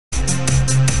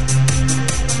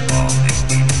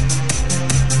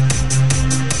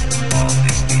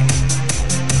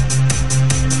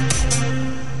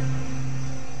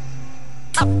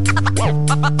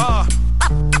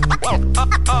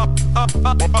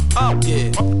Yeah.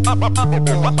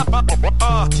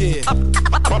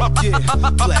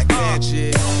 Black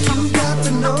magic. You got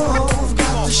to know,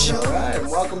 got to show. All right,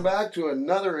 welcome back to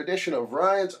another edition of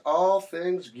Ryan's All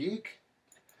Things Geek.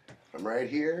 I'm right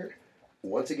here,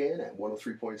 once again, at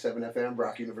 103.7 FM,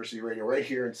 Brock University Radio, right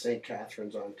here in St.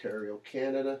 Catharines, Ontario,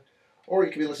 Canada. Or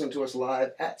you can be listening to us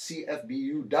live at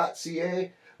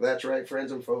cfbu.ca. That's right,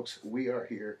 friends and folks, we are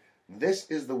here. This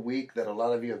is the week that a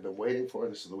lot of you have been waiting for.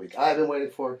 This is the week I've been waiting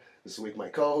for. This is the week my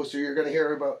co-host, who you're going to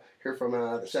hear from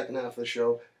the second half of the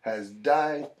show, has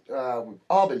died. We've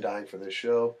all been dying for this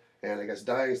show. And I guess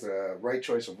dying is the right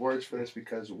choice of words for this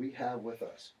because we have with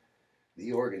us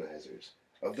the organizers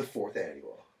of the 4th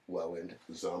annual Welland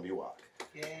Zombie Walk.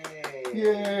 Yay!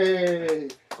 Yay!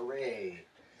 Hooray!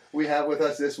 We have with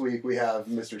us this week, we have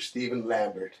Mr. Stephen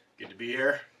Lambert. Good to be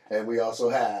here. And we also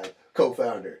have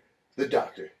co-founder, the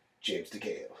Dr. James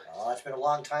Takeo. Oh, it's been a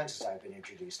long time since I've been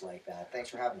introduced like that. Thanks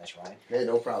for having us, Ryan. Hey,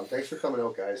 no problem. Thanks for coming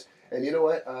out, guys. And you know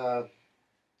what?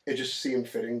 It just seemed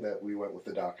fitting that we went with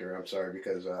the doctor. I'm sorry,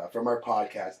 because from our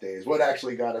podcast days, what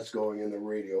actually got us going in the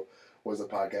radio was the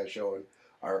podcast show and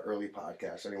our early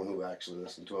podcast. Anyone who actually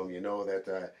listened to them, you know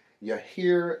that you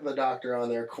hear the doctor on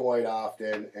there quite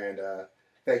often. And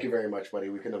thank you very much, buddy.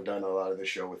 We couldn't have done a lot of the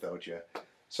show without you.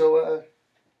 So,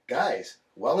 guys,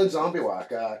 Welland Zombie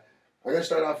Walk. I'm going to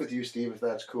start off with you, Steve, if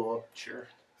that's cool. Sure.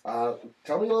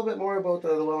 Tell me a little bit more about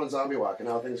the Welland Zombie Walk and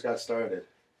how things got started.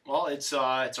 Well, it's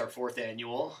our 4th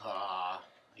annual.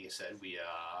 Like I said, we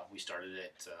started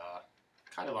it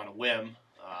kind of on a whim.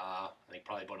 I think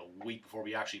probably about a week before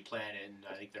we actually planned it. And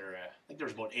I think there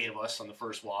was about 8 of us on the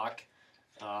first walk.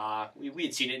 We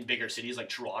had seen it in bigger cities like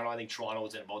Toronto. I think Toronto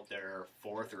was in about their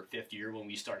 4th or 5th year when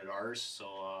we started ours.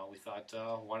 So we thought,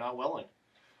 why not Welland?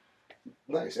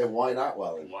 Nice. And why not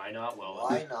Welland? Why not Welland?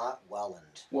 Why not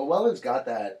Welland? Well, Welland's got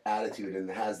that attitude and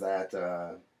has that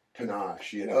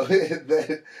panache, you know,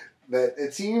 that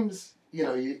it seems, you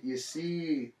know, you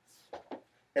see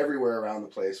everywhere around the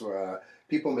place where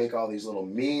people make all these little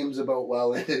memes about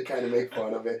Welland and kind of make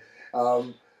fun of it.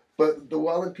 But the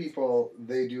Welland people,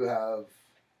 they do have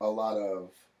a lot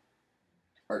of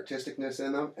artisticness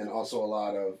in them and also a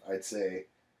lot of, I'd say,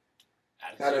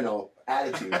 attitude. I don't know.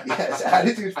 Attitude. Yes,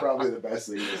 attitude's probably the best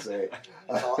thing to say.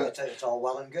 It's all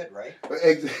well and good, right?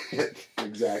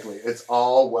 Exactly. It's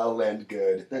all well and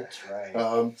good. That's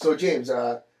right. So, James,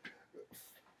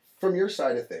 from your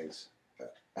side of things,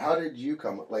 how did you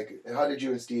how did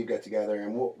you and Steve get together,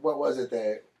 and what was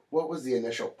the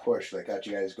initial push that got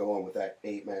you guys going with that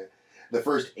the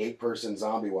first 8-person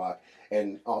zombie walk,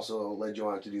 and also led you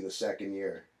on to do the second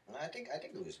year? I think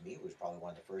it was me who was probably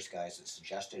one of the first guys that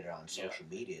suggested it on social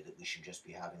media that we should just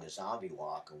be having a zombie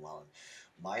walk. And well,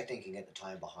 my thinking at the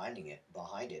time behind it,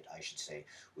 I should say,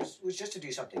 was just to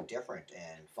do something different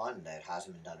and fun that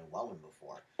hasn't been done in Welland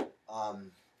before.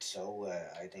 So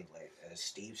I think, like as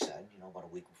Steve said, you know, about a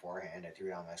week beforehand, I threw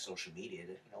it on my social media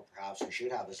that, you know, perhaps we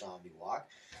should have a zombie walk,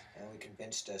 and we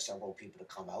convinced several people to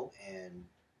come out and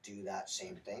do that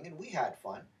same thing, and we had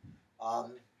fun.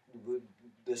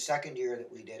 The second year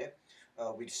that we did it,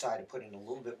 we decided to put in a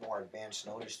little bit more advance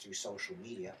notice through social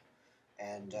media.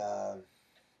 And, the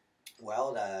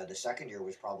second year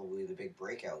was probably the big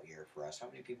breakout year for us. How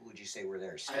many people would you say were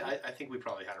there? I think we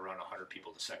probably had around 100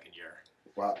 people the second year.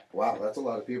 Wow, that's a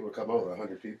lot of people to come out,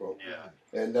 100 people. Yeah.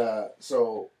 And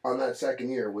so, on that second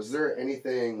year, was there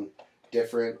anything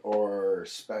different or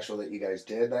special that you guys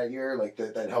did that year, like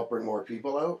that helped bring more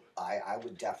people out? I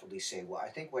would definitely say, well, I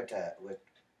think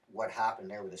what happened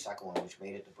there with the second one, which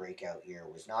made it the breakout year,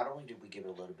 was not only did we give it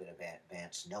a little bit of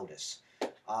advance notice,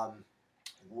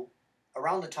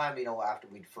 around the time, you know, after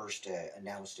we'd first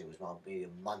announced it, was maybe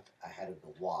a month ahead of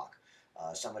the walk,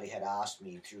 somebody had asked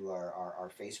me through our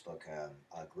Facebook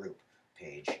group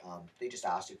page, they just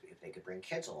asked if they could bring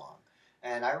kids along.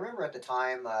 And I remember at the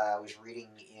time I was reading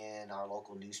in our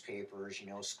local newspapers, you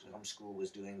know, some school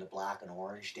was doing the Black and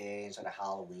Orange Day instead of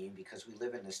Halloween because we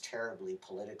live in this terribly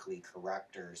politically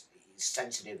correct or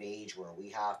sensitive age where we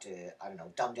have to, I don't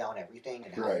know, dumb down everything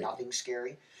and have nothing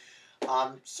scary.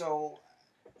 So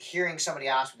hearing somebody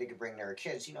ask if they could bring their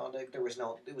kids, you know, it was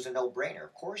a no-brainer.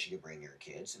 Of course you could bring your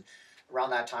kids. And around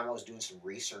that time, I was doing some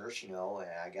research, you know, and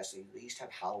I guess they used to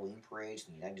have Halloween parades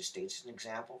in the United States, as an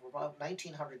example, from about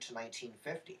 1900 to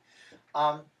 1950.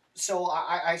 So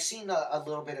I seen a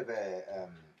little bit of a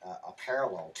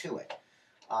parallel to it.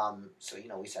 So, you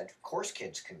know, we said, of course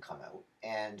kids can come out.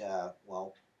 And,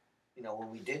 you know, when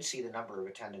we did see the number of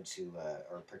attendants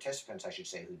or participants, I should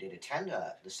say, who did attend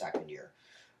the second year,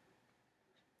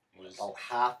 about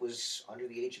half was under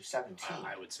the age of 17.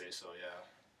 I would say so,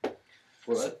 yeah.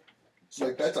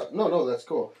 Well, that's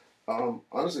cool.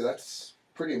 Honestly, that's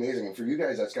pretty amazing, and for you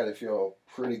guys, that's got to feel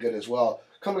pretty good as well.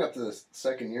 Coming up to the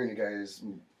second year, and you guys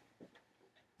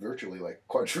virtually like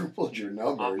quadrupled your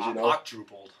numbers. You know,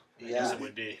 Octupled. I guess it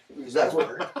would be. Is that a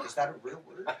word? Is that a real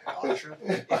word?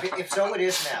 If so, it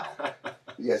is now.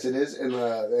 Yes, it is in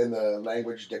the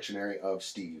language dictionary of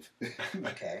Steve.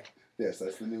 Okay. Yes,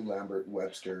 that's the new Lambert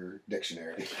Webster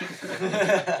dictionary.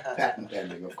 Patent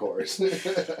pending, of course.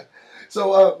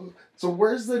 So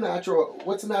what's the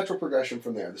natural progression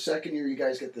from there? The second year, you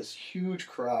guys get this huge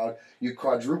crowd. You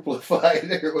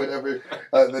quadruplified or whatever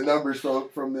the numbers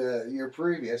from the year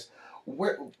previous.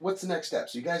 What's the next step?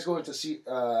 So you guys go into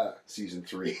season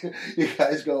 3. You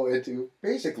guys go into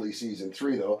basically season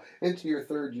 3, though, into your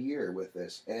third year with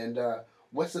this. And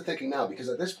what's the thinking now? Because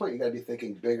at this point, you got to be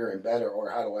thinking bigger and better,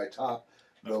 or how do I top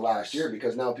the last year?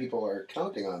 Because now people are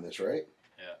counting on this, right?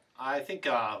 Yeah, I think,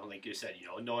 like you said,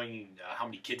 knowing how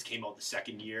many kids came out the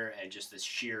second year and just the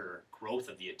sheer growth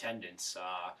of the attendance,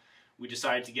 we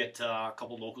decided to get a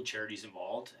couple local charities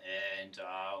involved, and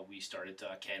we started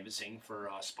canvassing for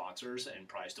sponsors and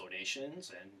prize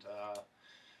donations, and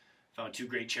found 2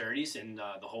 great charities in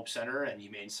the Hope Center and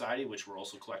Humane Society, which we're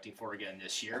also collecting for again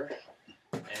this year.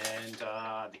 And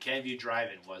the Canview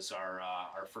Drive-In was our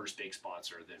first big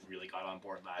sponsor that really got on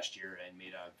board last year and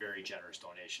made a very generous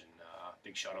donation.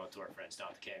 Big shout out to our friends down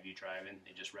at the Canview Drive-In.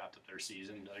 They just wrapped up their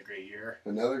season. Another great year.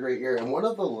 Another great year. And one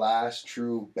of the last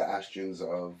true bastions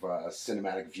of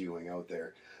cinematic viewing out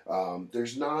there.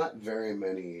 There's not very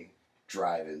many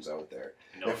drive-ins out there.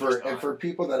 No, and for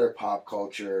people that are pop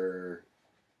culture,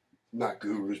 not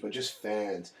gurus, but just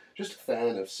fans, just a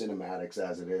fan of cinematics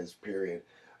as it is, period.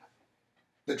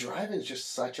 The drive-in is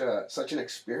just such an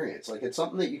experience. Like, it's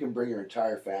something that you can bring your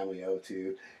entire family out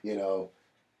to.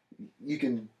 You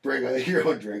can bring your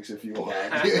own drinks if you want.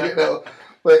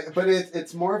 But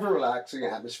it's more of a relaxing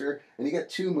atmosphere, and you get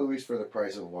 2 movies for the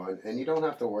price of 1, and you don't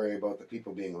have to worry about the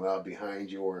people being loud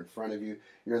behind you or in front of you.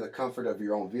 You're in the comfort of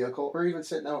your own vehicle, or even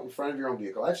sitting out in front of your own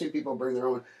vehicle. I've seen people bring their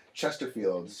own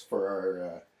Chesterfields for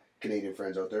our Canadian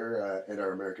friends out there and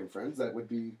our American friends. That would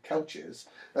be couches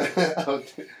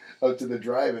out to the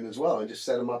drive-in as well, and just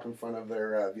set them up in front of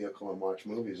their vehicle and watch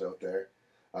movies out there.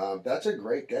 That's a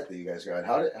great get that you guys got.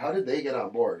 How did they get on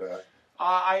board?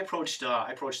 I approached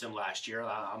them last year.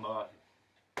 I'm a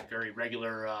very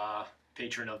regular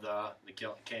patron of the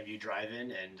Canview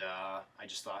Drive-In, and I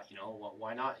just thought,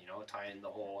 why not? Tie in the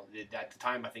whole. At the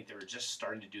time, I think they were just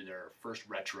starting to do their first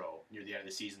retro. Near the end of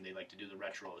the season, they like to do the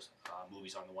retros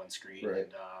movies on the one screen, right.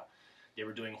 And they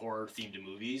were doing horror-themed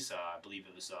movies. I believe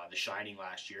it was The Shining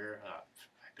last year.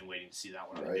 I've been waiting to see that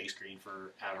one on the big screen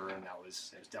forever, and it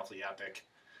was definitely epic.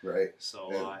 Right.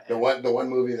 So the one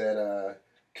movie that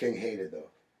King hated, though.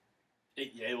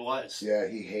 It was. Yeah,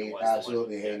 he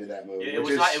absolutely hated that movie. It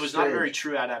was not a very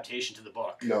true adaptation to the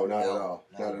book. No, not at all.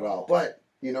 Not at all. But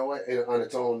you know what? On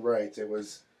its own rights, it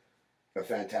was a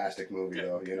fantastic movie,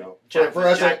 though. For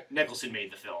us, Jack Nicholson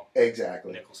made the film.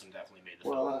 Exactly. Nicholson definitely made the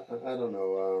film. Well, I don't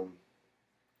know.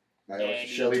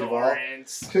 Shelley Duvall.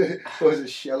 Was it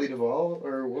Shelley Duvall,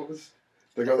 or what was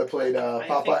the girl that played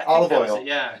Popeye? Olive Oil.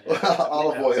 Yeah.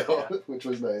 Olive Oil, which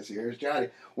was nice. Here's Johnny.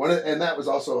 And that was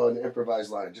also an improvised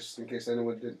line, just in case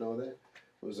anyone didn't know that.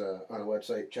 It was on a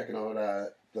website checking out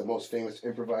the most famous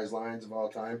improvised lines of all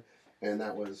time, and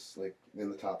that was like in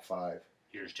the top 5.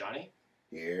 Here's Johnny.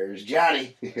 Here's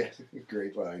Johnny.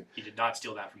 Great line. He did not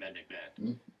steal that from Ed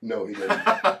McMahon. No, he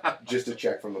didn't. Just a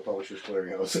check from the Publishers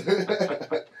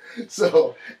Clearinghouse.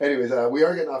 So, anyways, we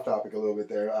are getting off topic a little bit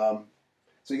there.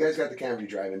 So you guys got the Canview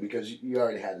Drive-In because you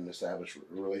already had an established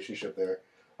relationship there.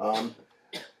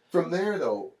 From there,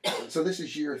 though, so this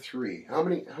is year 3. How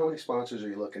many sponsors are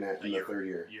you looking at in the third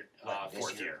year?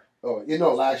 Fourth year. Oh,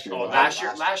 last year. Oh,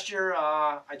 last year,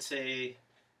 I'd say,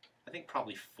 I think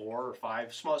probably 4 or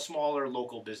 5 smaller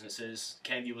local businesses.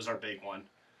 Canview was our big one.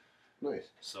 Nice.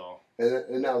 So.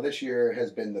 And now this year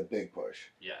has been the big push.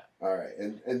 Yeah. All right,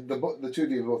 and the 2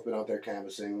 of you have both been out there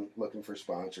canvassing, looking for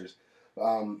sponsors.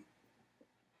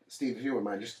 Steve, if you wouldn't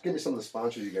mind, just give me some of the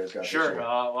sponsors you guys got. Sure. This year.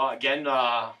 Well, again,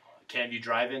 Canview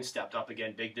Drive-In stepped up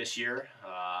again big this year.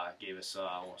 Gave us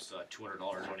almost a $200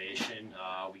 donation.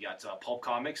 We got Pulp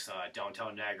Comics,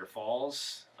 downtown Niagara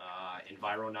Falls,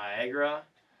 Enviro Niagara.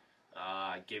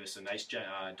 Gave us a nice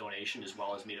donation, as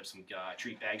well as made up some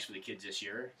treat bags for the kids this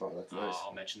year. Oh, that's nice.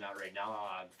 I'll mention that right now.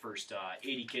 The first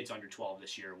 80 kids under 12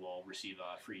 this year will receive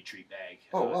a free treat bag.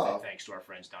 Oh, wow. Thanks to our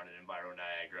friends down at Enviro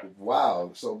Niagara.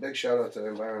 Wow. So big shout out to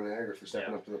Enviro Niagara for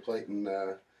stepping up to the plate and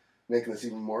making this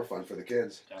even more fun for the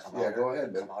kids. Definitely. Yeah, go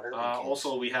ahead, man.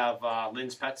 Also, we have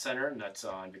Lynn's Pet Center, and that's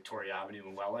on Victoria Avenue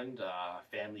in Welland.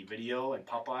 Family Video and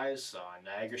Popeyes on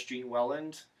Niagara Street in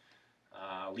Welland.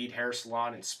 Lead Hair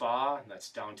Salon and Spa, that's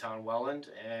downtown Welland,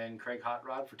 and Craig Hot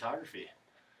Rod Photography.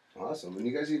 Awesome. And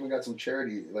you guys even got some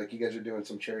charity, like you guys are doing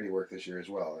some charity work this year as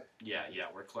well. Yeah,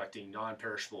 we're collecting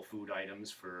non-perishable food items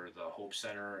for the Hope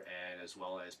Center and as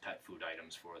well as pet food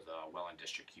items for the Welland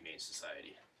District Humane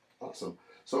Society. Awesome.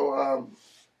 So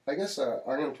I guess I'm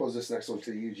going to pose this next one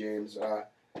to you, James.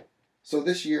 So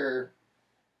this year,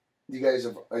 you guys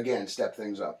have, again, stepped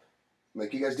things up.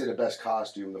 Like, you guys did a best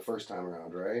costume the first time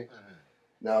around, right?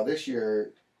 Now, this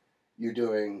year, you're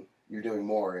doing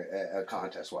more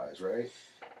contest-wise, right?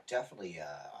 Definitely,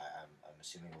 I'm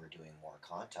assuming we're doing more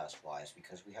contest-wise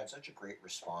because we had such a great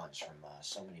response from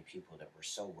so many people that were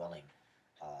so willing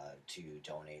to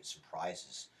donate some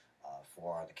prizes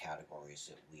for the categories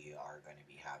that we are going to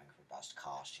be having for best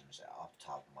costumes. Off the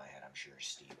top of my head, I'm sure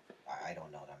Steve, I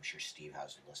don't know that, I'm sure Steve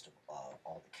has a list of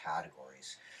all the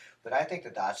categories. But I think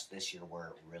that that's this year where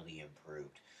it really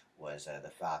improved was the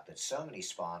fact that so many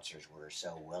sponsors were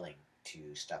so willing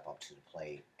to step up to the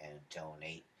plate and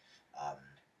donate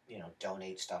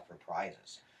donate stuff for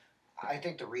prizes. I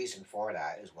think the reason for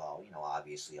that is, well,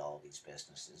 obviously all these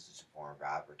businesses is a form of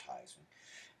advertising.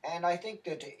 And I think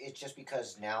that it's just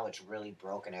because now it's really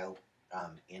broken out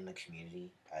in the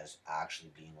community as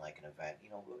actually being like an event.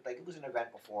 Like it was an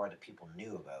event before that people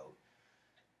knew about.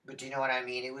 But do you know what I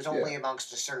mean? It was only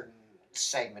amongst a certain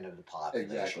segment of the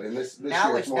population. Exactly. And this now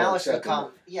year it's more now it's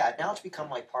acceptable. become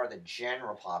like part of the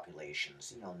general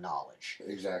population's knowledge.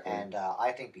 Exactly. And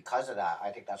I think because of that, I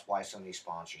think that's why so many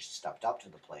sponsors stepped up to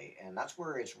the plate, and that's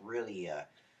where it's really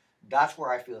that's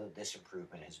where I feel that this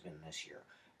improvement has been this year,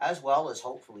 as well as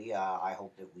hopefully I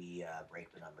hope that we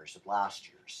break the numbers of last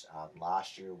year's.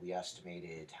 Last year we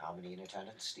estimated how many in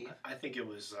attendance, Steve? I think it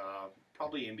was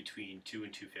probably in between 2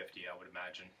 and 250, I would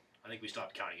imagine. I think we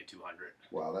stopped counting at 200.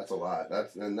 Wow, that's a lot.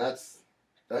 That's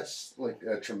like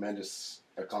a tremendous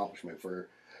accomplishment for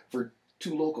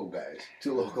two local guys,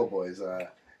 two local boys,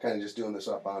 kind of just doing this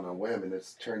up on a whim, and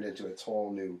it's turned into a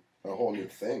whole new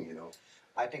thing,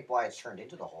 I think why it's turned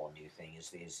into the whole new thing is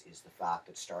the fact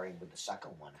that starting with the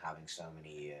second one, having so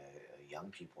many young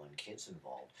people and kids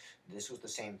involved, this was the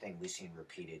same thing we've seen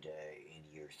repeated in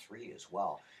year 3 as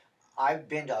well. I've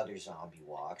been to other zombie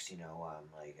walks,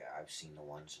 like I've seen the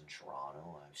ones in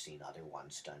Toronto. I've seen other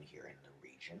ones done here in the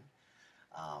region.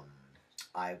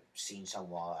 I've seen some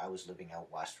while I was living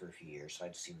out west for a few years, so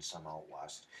I'd seen some out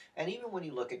west. And even when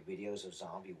you look at videos of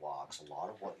zombie walks, a lot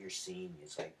of what you're seeing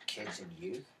is like kids and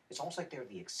youth. It's almost like they're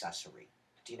the accessory.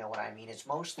 Do you know what I mean? It's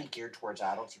mostly geared towards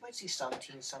adults. You might see some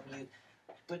teens, some youth,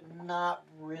 but not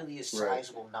really a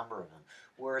sizable number of them.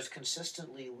 Whereas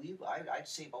consistently, I'd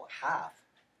say about half.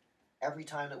 Every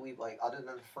time that we've, like, other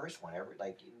than the first one,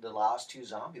 the last 2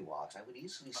 zombie walks, I would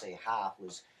easily say half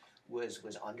was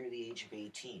under the age of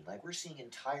 18. Like, we're seeing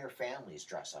entire families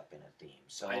dress up in a theme.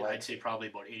 So I'd say probably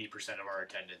about 80% of our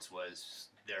attendance was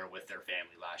there with their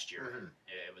family last year. Mm-hmm.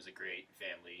 It was a great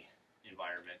family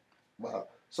environment. Wow.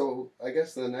 So I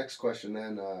guess the next question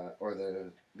then, or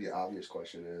the obvious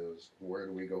question is, where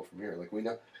do we go from here? Like we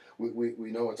know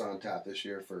it's on tap this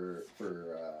year for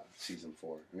season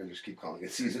 4. I'm gonna just keep calling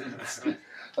it season.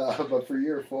 But for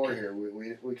year 4 here,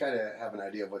 we kind of have an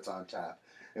idea of what's on tap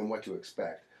and what to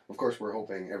expect. Of course, we're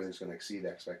hoping everything's going to exceed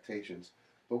expectations.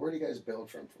 But where do you guys build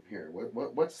from here?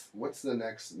 What's the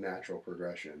next natural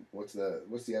progression? What's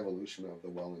the evolution of the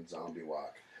Welland Zombie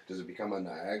Walk? Does it become a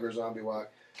Niagara Zombie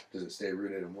Walk? Does it stay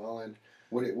rooted in Welland?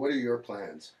 What are your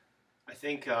plans? I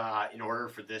think in order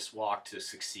for this walk to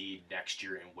succeed next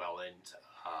year in Welland,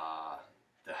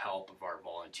 the help of our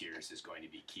volunteers is going to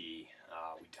be key.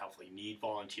 We definitely need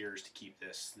volunteers to keep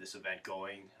this event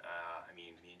going. Me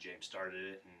and James started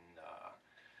it, and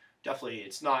definitely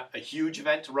it's not a huge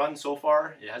event to run so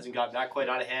far. It hasn't got that quite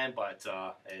out of hand, but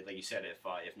like you said, if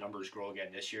numbers grow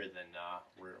again this year, then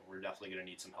we're definitely going to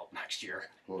need some help next year.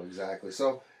 Well, exactly.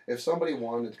 So if somebody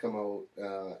wanted to come out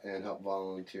and help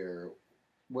volunteer,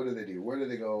 what do they do? Where do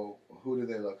they go? Who do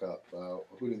they look up?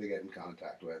 Who do they get in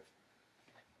contact with?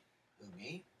 Who,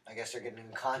 me? I guess they're getting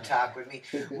in contact with me.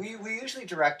 We usually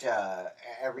direct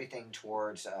everything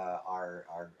towards our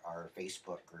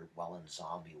Facebook group, Welland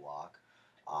Zombie Walk.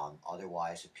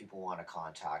 Otherwise, if people want to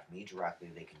contact me directly,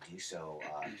 they can do so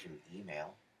through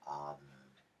email.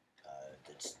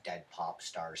 That's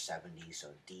deadpopstar70, so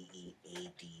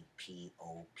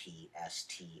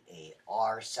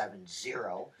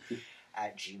DEADPOPSTAR70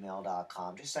 at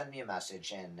gmail.com. Just send me a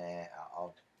message, and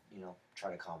I'll try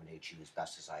to accommodate you as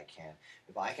best as I can.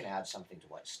 If I can add something to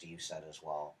what Steve said as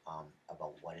well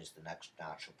about what is the next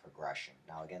natural progression.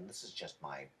 Now, again, this is just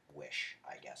my wish,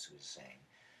 I guess, who's saying.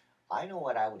 I know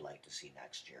what I would like to see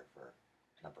next year for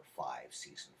number 5,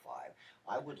 season 5.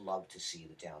 I would love to see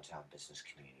the downtown business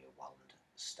community of Welland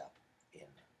step in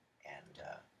and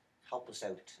help us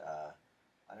out.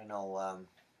 I don't know.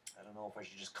 I don't know if I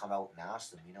should just come out and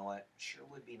ask them. You know what? Sure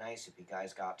would be nice if you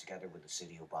guys got together with the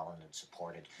city of Welland and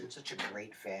supported such a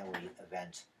great family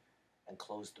event and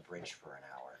closed the bridge for an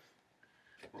hour.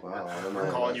 Wow, I don't We're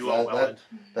know. calling you out, Welland.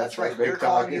 That's right. big We're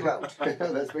calling talk. you out.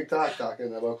 That's big talk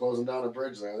talking about closing down a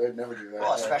bridge there. They'd never do that.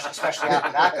 Well, especially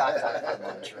after that got done for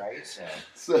lunch, right?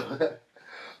 So,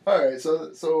 all right.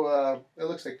 So it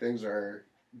looks like things are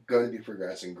going to be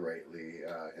progressing greatly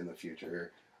in the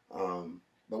future.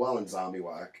 The Welland Zombie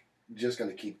Walk just going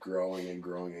to keep growing and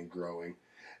growing and growing,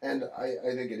 and I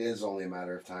think it is only a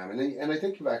matter of time. And I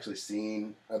think you've actually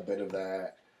seen a bit of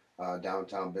that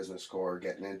downtown business core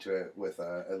getting into it with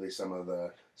at least some of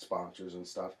the sponsors and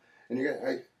stuff. And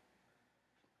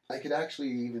I could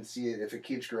actually even see it if it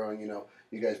keeps growing. You know,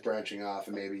 you guys branching off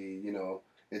and maybe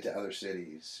into other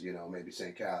cities. You know, maybe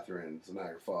St. Catharines, the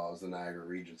Niagara Falls, the Niagara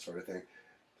region, sort of thing.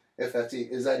 If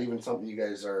is that even something you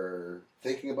guys are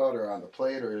thinking about or on the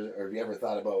plate, or have you ever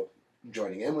thought about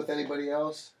joining in with anybody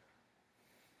else?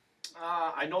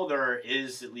 I know there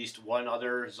is at least one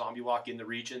other zombie walk in the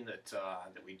region that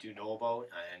we do know about,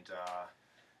 and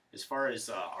as far as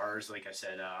ours, like I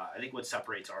said, I think what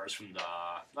separates ours from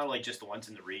not only just the ones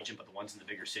in the region, but the ones in the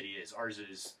bigger city is ours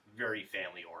is very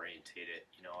family orientated.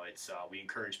 You know, it's we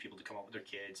encourage people to come up with their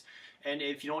kids, and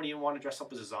if you don't even want to dress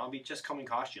up as a zombie, just come in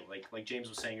costume. Like James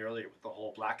was saying earlier with the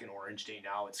whole black and orange day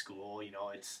now at school. You know,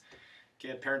 it's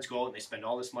parents go out and they spend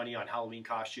all this money on Halloween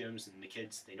costumes, and the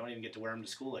kids, they don't even get to wear them to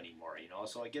school anymore. You know,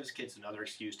 so it gives kids another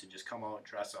excuse to just come out,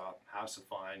 dress up, have some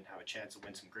fun, have a chance to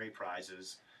win some great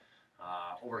prizes.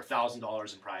 Over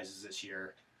 $1,000 in prizes this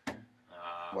year.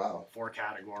 Wow. 4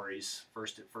 categories,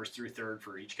 first through third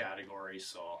for each category.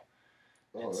 So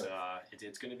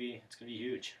it's going to be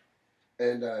huge.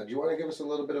 And do you want to give us a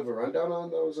little bit of a rundown on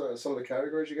those some of the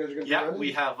categories you guys are going to be running? Yeah,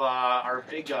 we have our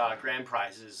big grand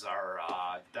prizes. Our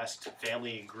best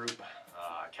family and group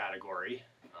category.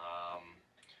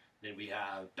 Then we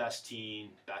have best teen,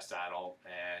 best adult,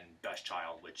 and best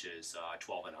child, which is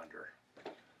 12 and under.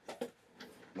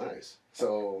 Nice.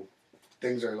 So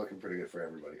things are looking pretty good for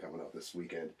everybody coming up this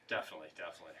weekend. Definitely.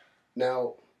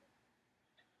 Now,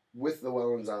 with the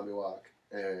Welland Zombie Walk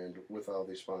and with all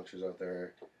these sponsors out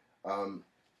there,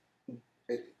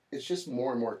 it's just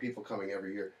more and more people coming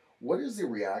every year. What is the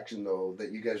reaction though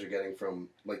that you guys are getting from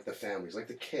like the families, like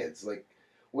the kids? Like,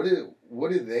 what do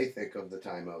they think of the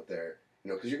time out there?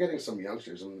 You know, because you're getting some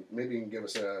youngsters, and maybe you can give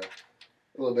us a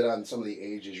little bit on some of the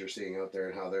ages you're seeing out there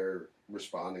and how they're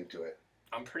responding to it.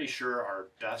 I'm pretty sure our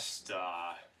best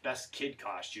kid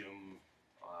costume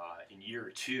in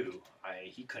year 2,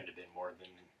 he couldn't have been more than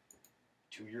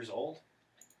 2 years old.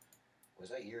 Was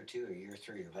that year 2 or year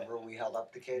 3? Remember when we held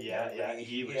up the kid? Yeah,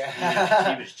 he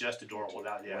was just adorable.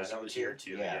 That was year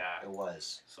 2. Yeah, it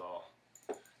was. So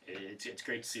it's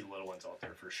great to see the little ones out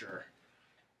there for sure.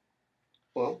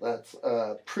 Well, that's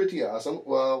pretty awesome.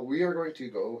 Well, we are going to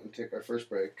go and take our first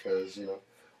break because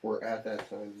we're at that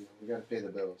time. We got to pay the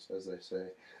bills, as they say.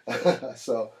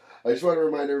 So I just want to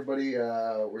remind everybody,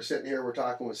 we're sitting here, we're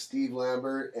talking with Steve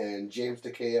Lambert and James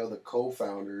Takeo, the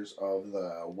co-founders of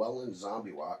the Welland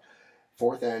Zombie Walk.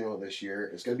 4th annual this year.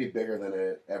 It's going to be bigger than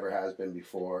it ever has been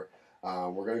before.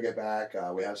 We're going to get back.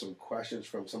 We have some questions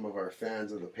from some of our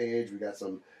fans of the page. We got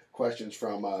some questions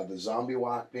from the Zombie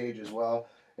Walk page as well.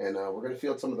 And we're going to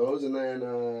field some of those. And then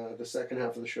the second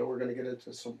half of the show, we're going to get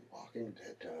into some Walking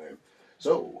Dead time.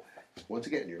 So, once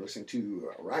again, you're listening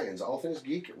to Ryan's All Things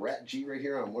Geek, RATG right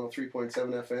here on 103.7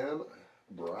 FM,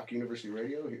 Brock University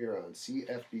Radio here on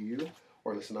CFBU,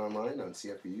 or listen online on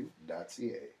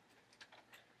cfbu.ca.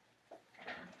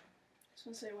 I just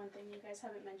want to say one thing. You guys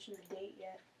haven't mentioned the date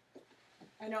yet.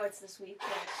 I know it's this week,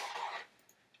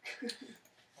 but...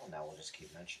 Well, now we'll just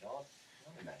keep mentioning it.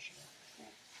 I'll mention it.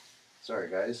 Sorry,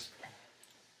 guys.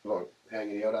 About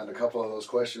hanging you out on a couple of those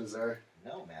questions there.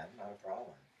 No, man, not a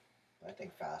problem. I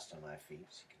think fast on my feet,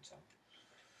 as you can tell.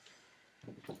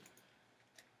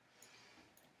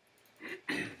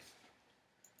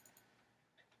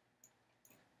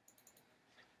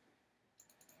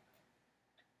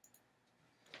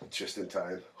 Just in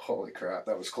time. Holy crap,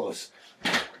 that was close.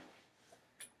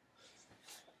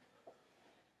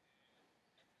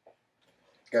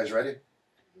 Guys ready?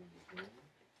 Mm-hmm.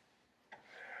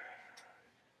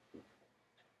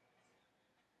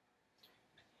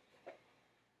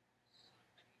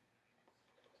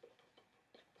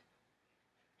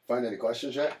 Find any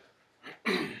questions yet?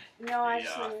 No, I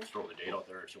just... Throw the date out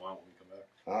there if you want when we come back.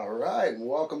 All right, and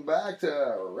welcome back to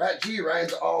RATG,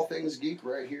 Ryan's All Things Geek,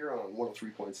 right here on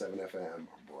 103.7 FM,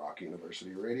 Brock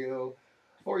University Radio.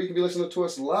 Or you can be listening to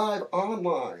us live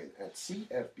online at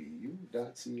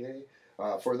cfbu.ca.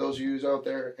 For those of you out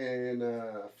there in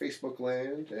Facebook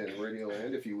land and radio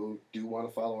land, if you do want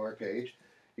to follow our page,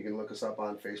 you can look us up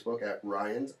on Facebook at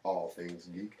Ryan's All Things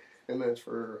Geek. And that's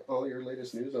for all your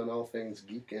latest news on all things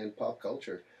geek and pop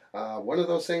culture. One of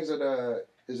those things that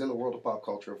is in the world of pop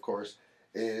culture, of course,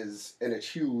 is, and it's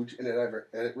huge, and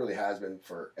it really has been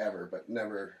forever, but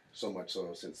never so much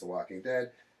so since The Walking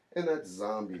Dead, and that's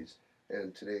zombies.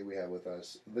 And today we have with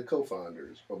us the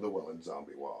co-founders of the Welland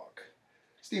Zombie Walk,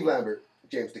 Steve Lambert,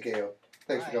 James Takeo.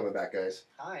 Thanks for coming back, guys.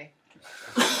 Hi.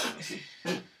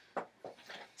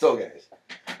 So, guys,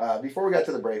 before we got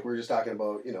to the break, we were just talking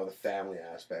about, the family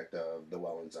aspect of the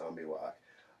Welland Zombie Walk.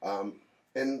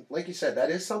 And like you said, that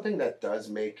is something that does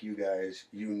make you guys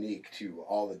unique to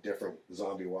all the different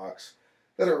zombie walks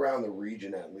that are around the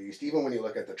region, at least. Even when you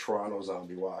look at the Toronto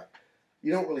Zombie Walk,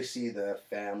 you don't really see the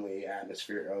family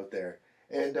atmosphere out there.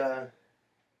 And I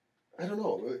don't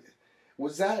know,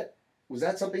 was that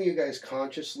something you guys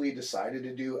consciously decided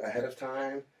to do ahead of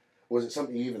time? Was it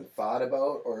something you even thought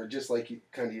about, or just like you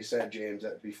said, James,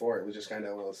 that before, it was just kind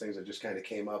of one of those things that just kind of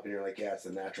came up and you're like, yeah, it's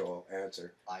the natural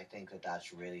answer? I think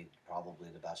that's really probably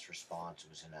the best response. It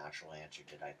was a natural answer.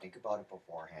 Did I think about it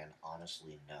beforehand?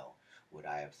 Honestly, no. Would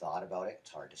I have thought about it?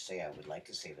 It's hard to say. I would like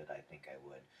to say that I think I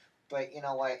would. But you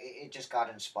know what? It just got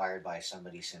inspired by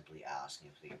somebody simply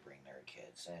asking if they could bring their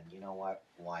kids. And you know what?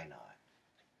 Why not?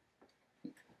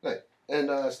 Right.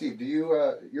 And Steve, do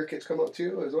your kids come out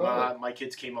too as well? My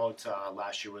kids came out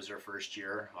last year was their first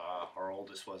year. Our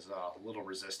oldest was a little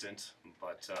resistant,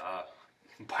 but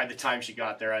by the time she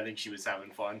got there, I think she was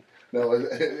having fun. No,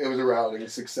 it was a rallying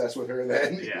success with her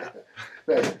then. Yeah.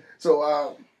 Nice.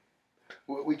 So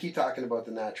we keep talking about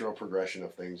the natural progression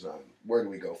of things. Where do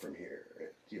we go from here?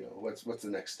 What's the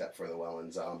next step for the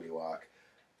Welland Zombie Walk?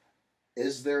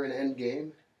 Is there an end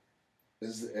game?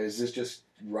 Is this just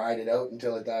ride it out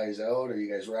until it dies out? Are you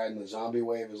guys riding the zombie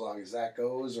wave as long as that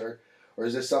goes? Or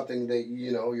is this something that,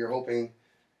 you're hoping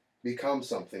becomes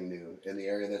something new in the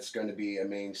area that's going to be a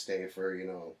mainstay for,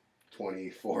 20,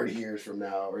 40 years from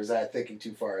now? Or is that thinking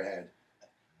too far ahead?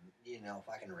 If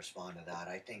I can respond to that,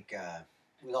 I think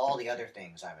with all the other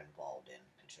things I'm involved in,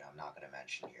 which I'm not going to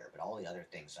mention here, but all the other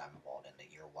things I'm involved in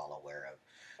that you're well aware of,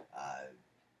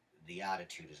 the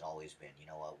attitude has always been, you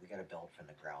know what, we got to build from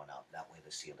the ground up. That way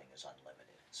the ceiling is unlimited.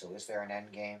 So is there an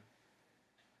end game?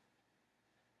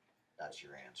 That's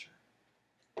your answer.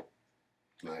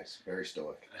 Nice. Very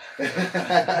stoic.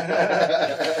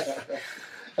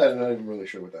 I'm not even really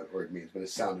sure what that word means, but it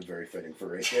sounded very fitting for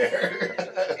right there.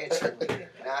 It certainly did.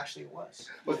 It actually was.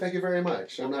 Well, thank you very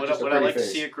much. I'm not Would just a I pretty like face.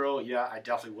 to see it grow? Yeah, I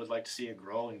definitely would like to see it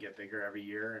grow and get bigger every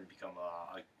year and become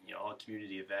a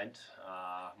community event.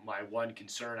 My one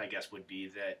concern, I guess, would be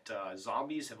that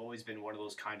zombies have always been one of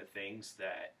those kind of things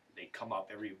that they come up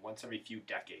once every few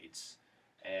decades,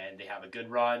 and they have a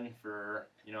good run for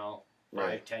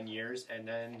 5-10 years, and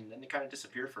then they kind of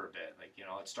disappear for a bit. Like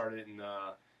it started in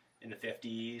the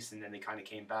 50s, and then they kind of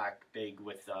came back big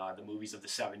with the movies of the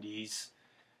 70s.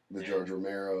 The George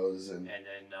Romero's and then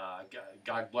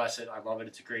God bless it, I love it.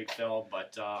 It's a great film,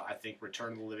 but I think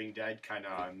Return of the Living Dead kind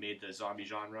of made the zombie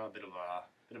genre a bit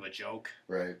of a joke,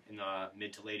 right, in the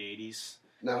mid to late 80s.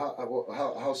 Now,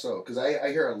 how so? Because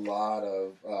I hear a lot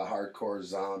of hardcore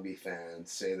zombie fans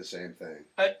say the same thing.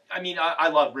 I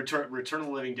love Return of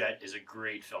the Living Dead is a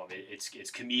great film. It's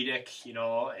comedic,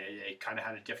 it kind of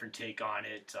had a different take on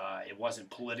it. It wasn't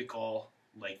political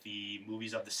like the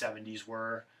movies of the 70s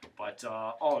were, but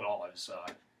all in all, it was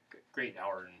a great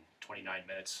hour and 29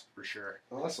 minutes for sure.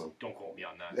 Awesome. Don't quote me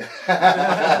on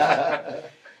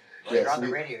that. Well, you're on the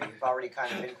radio. You've already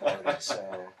kind of been quoted,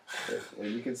 so.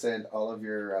 And you can send all of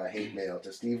your hate mail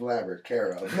to Steve Lambert,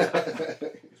 care of.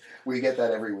 We get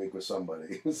that every week with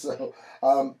somebody. So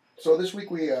this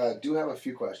week we do have a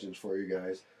few questions for you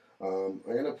guys. I'm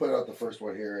going to put out the first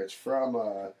one here. It's from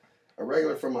a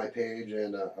regular from my page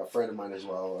and a friend of mine as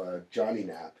well, Johnny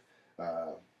Knapp.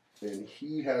 And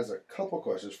he has a couple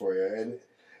questions for you. And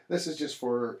this is just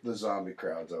for the zombie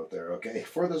crowds out there, okay?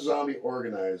 For the zombie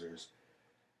organizers.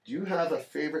 Do you have a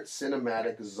favorite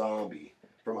cinematic zombie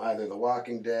from either The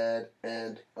Walking Dead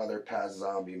and other past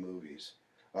zombie movies?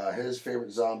 His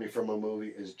favorite zombie from a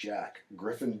movie is Jack,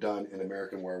 Griffin Dunn in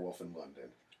American Werewolf in London.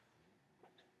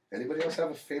 Anybody else have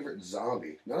a favorite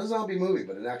zombie? Not a zombie movie,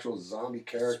 but an actual zombie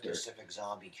character. A specific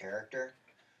zombie character?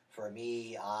 For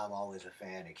me, I'm always a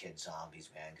fan of kid zombies,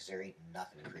 man, because there ain't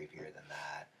nothing creepier than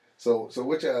that. So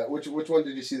which one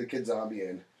did you see the kid zombie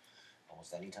in?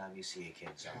 Almost anytime you see a kid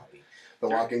zombie. The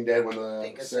Walking Dead when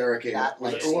Think of Sarah came. that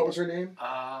What legacy. was her name?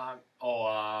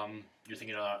 You're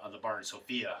thinking of the barn,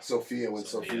 Sophia. Sophia, when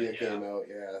Sophia, Sophia yeah. came out,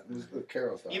 yeah. It was the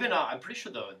Carol's daughter. Even I'm pretty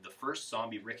sure the first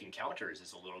zombie Rick encounters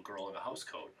is a little girl in a house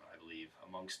coat, I believe,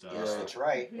 amongst. Yes, that's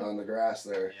right. on the grass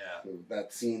there. Yeah.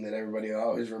 That scene that everybody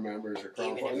always remembers or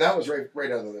crawling Even for. if- And that was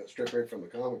right out of the strip right from the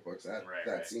comic books. That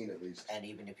Right. scene at least. And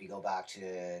even if you go back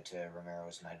to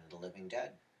Romero's Night of the Living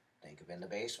Dead, think of In the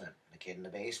Basement. The kid in the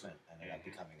basement ended up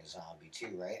becoming a zombie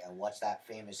too, right? And what's that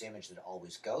famous image that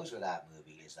always goes with that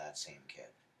movie is that same kid.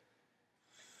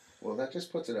 Well, that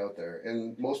just puts it out there,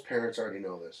 and most parents already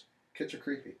know this. Kids are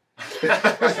creepy. I'm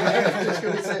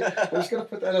just gonna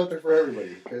put that out there for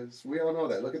everybody because we all know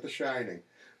that. Look at The Shining,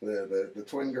 the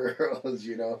twin girls.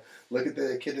 You know, look at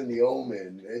the kid in The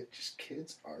Omen.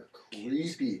 Kids are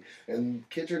creepy, and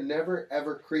kids are never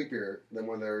ever creepier than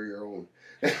when they're your own.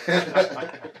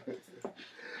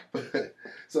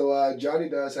 So Johnny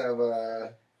does have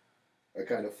a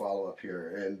kind of follow up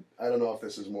here, and I don't know if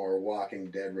this is more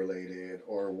Walking Dead related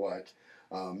or what.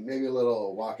 Maybe a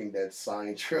little Walking Dead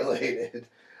science related.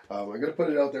 I'm going to put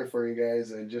it out there for you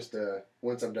guys, and just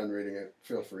once I'm done reading it,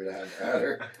 feel free to have at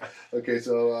her. Okay,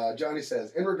 so Johnny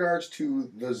says, in regards to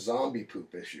the zombie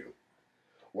poop issue,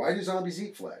 why do zombies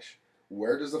eat flesh?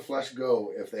 Where does the flesh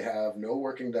go if they have no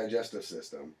working digestive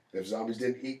system? If zombies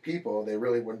didn't eat people, they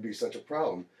really wouldn't be such a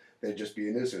problem. They'd just be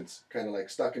a nuisance. Kind of like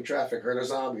stuck in traffic, herd of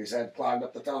zombies, had clogged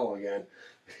up the tunnel again.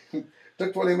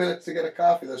 Took 20 minutes to get a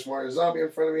coffee this morning. A zombie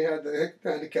in front of me had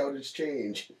to count his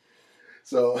change.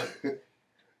 So,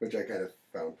 which I kind of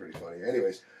found pretty funny.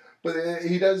 Anyways, but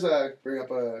he does bring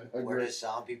up a Where great... does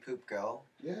zombie poop go?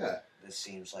 Yeah. This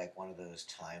seems like one of those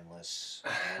timeless,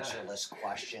 answerless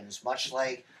questions. Much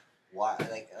like, why?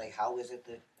 Like, how is it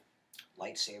that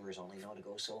lightsabers only know to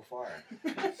go so far?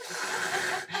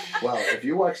 Well, if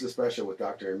you watch the special with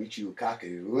Dr. Michio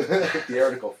Kaku, the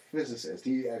theoretical physicist,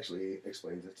 he actually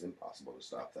explains it's impossible to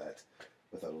stop that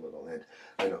without a little hint.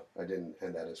 I know, I didn't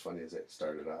end that as funny as it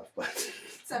started off, but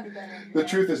Sounded better. the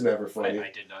truth is never funny.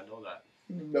 I did not know that.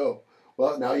 No.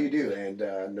 Well, now you do, and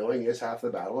knowing is half the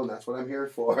battle, and that's what I'm here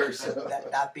for. So.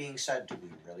 That being said, do we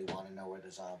really want to know where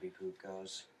the zombie poop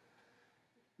goes?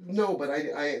 No, but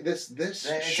this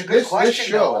It's a good question,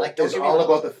 show though. Like, don't is get me all wrong.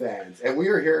 about the fans, and we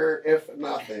are here, if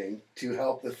nothing, to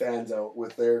help the fans out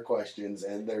with their questions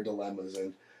and their dilemmas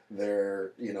and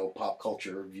their pop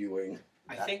culture viewing.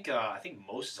 I think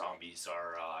most zombies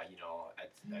are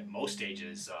at most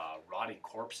stages rotting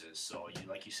corpses. So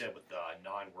like you said, with the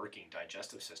non-working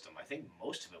digestive system, I think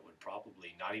most of it would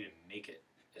probably not even make it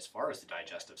as far as the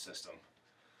digestive system.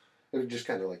 It would just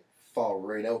kind of like fall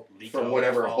right out Leak from out,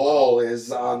 whatever fall hole out.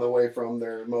 is on the way from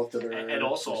their mouth to their And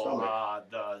also stomach.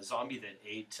 the zombie that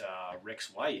ate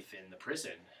Rick's wife in the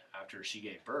prison after she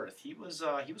gave birth, he was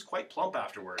quite plump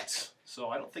afterwards. So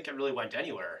I don't think it really went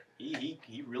anywhere. He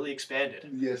really expanded.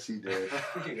 Yes, he did.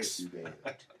 Yes, he did.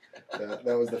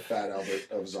 That was the Fat Albert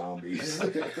of zombies.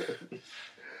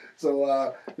 So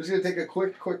I'm just going to take a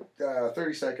quick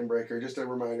 30-second break here just to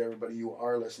remind everybody you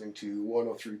are listening to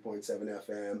 103.7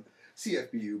 FM,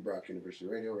 CFBU, Brock University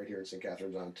Radio, right here in St.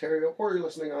 Catharines, Ontario, or you're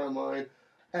listening online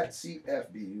at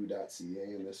cfbu.ca,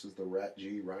 and this is the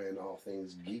RATG Ryan All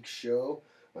Things Geek Show.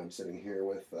 I'm sitting here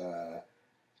with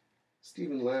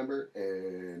Stephen Lambert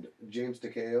and James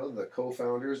Takeo, the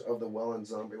co-founders of the Welland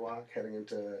Zombie Walk, heading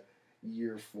into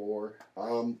year 4.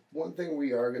 One thing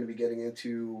we are going to be getting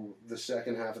into the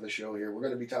second half of the show here, we're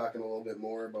going to be talking a little bit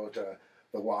more about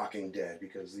The Walking Dead,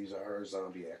 because these are our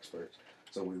zombie experts.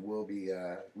 So we will be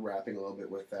wrapping a little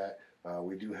bit with that.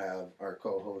 We do have our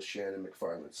co-host Shannon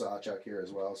McFarland Sawchuck here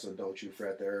as well, so don't you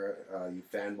fret there, you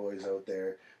fanboys out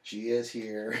there. She is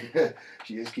here.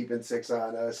 She is keeping 6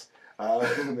 on us.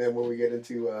 And then when we get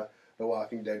into the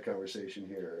Walking Dead conversation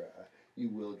here, you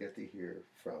will get to hear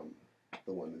from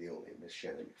the one and the only Miss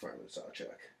Shannon McFarland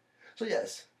Sawchuck. So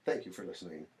yes, thank you for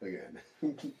listening again.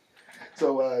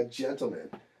 So gentlemen,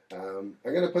 I'm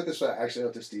going to put this actually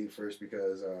out to Steve first,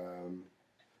 because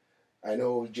I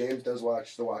know James does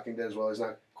watch The Walking Dead as well. He's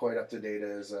not quite up to date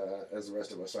as the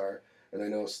rest of us are. And I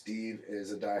know Steve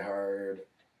is a diehard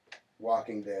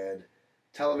Walking Dead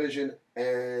television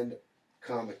and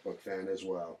comic book fan as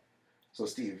well. So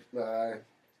Steve,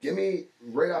 give me,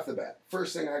 right off the bat,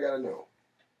 first thing I got to know,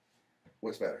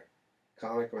 what's better,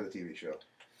 comic or the TV show?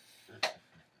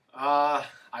 I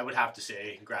would have to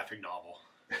say graphic novel.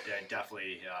 Yeah,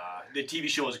 definitely. The TV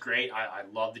show is great. I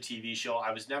love the TV show.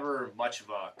 I was never much of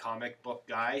a comic book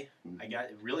guy. I got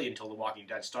really until The Walking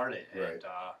Dead started. And Right.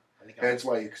 I Hence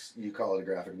why you call it a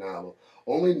graphic novel.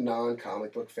 Only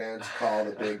non-comic book fans call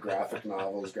the big graphic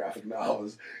novels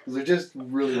because they're just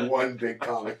really one big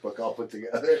comic book all put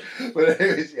together. But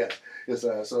anyways, yes. It's,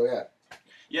 so yeah.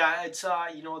 Yeah, it's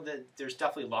there's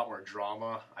definitely a lot more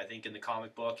drama, I think, in the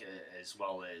comic book, as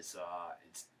well as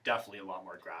it's definitely a lot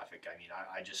more graphic. I mean,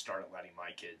 I just started letting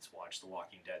my kids watch The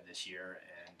Walking Dead this year,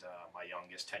 and my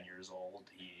youngest, 10 years old,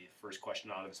 first question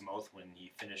out of his mouth when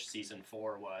he finished season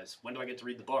 4 was, "When do I get to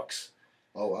read the books?"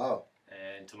 Oh wow.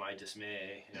 And to my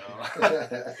dismay,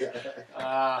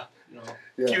 Yeah.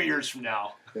 a few years from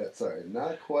now. Yeah, sorry,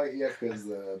 not quite yet because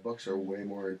the books are way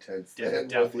more intense.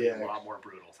 Definitely a lot more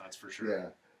brutal, that's for sure. Yeah,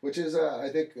 which is I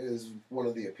think is one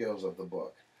of the appeals of the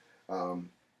book, and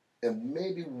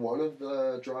maybe one of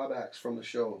the drawbacks from the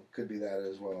show could be that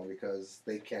as well, because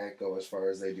they can't go as far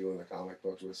as they do in the comic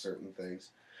books with certain things.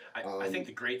 I think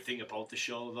the great thing about the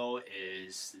show, though,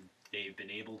 is they've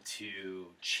been able to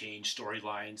change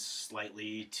storylines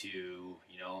slightly to,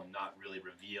 not really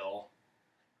reveal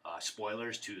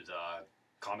spoilers to the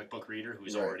comic book reader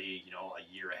who's Right. already,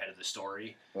 a year ahead of the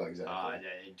story. Oh,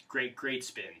 exactly. Great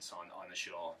spins on the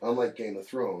show. Unlike Game of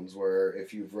Thrones, where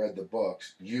if you've read the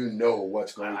books, you know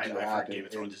what's going to I've heard happen. Game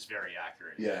of Thrones is very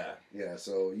accurate. Yeah.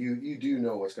 So you do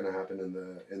know what's going to happen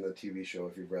in the TV show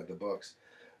if you've read the books.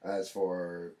 As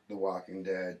for The Walking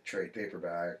Dead, trade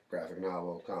paperback, graphic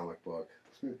novel, comic book,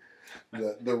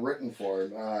 the written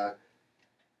form,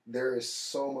 there is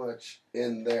so much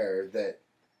in there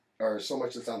or so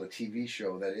much that's on the TV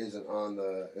show that isn't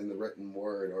in the written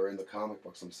word or in the comic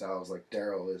books themselves. Like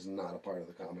Daryl is not a part of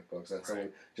the comic books. That's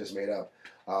someone just made up.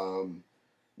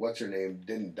 What's her name?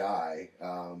 Didn't die.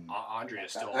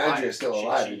 Andrea's still alive. Andrea's still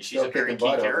alive. She's still a very kicking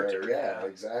key butt over character. there. Yeah,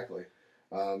 exactly.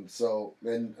 So,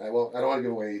 and I don't want to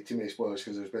give away too many spoilers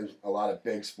because there's been a lot of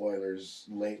big spoilers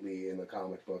lately in the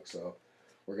comic book. So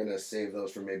we're gonna save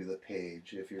those for maybe the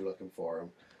page if you're looking for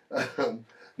them.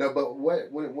 No, but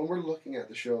when we're looking at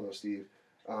the show though, Steve,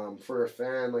 for a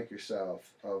fan like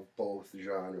yourself of both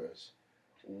genres,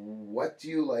 what do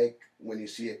you like when you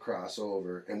see it cross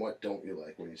over, and what don't you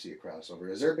like when you see it cross over?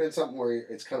 Has there been something where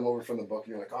it's come over from the book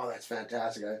and you're like, oh, that's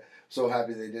fantastic, I'm so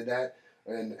happy they did that?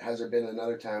 And has there been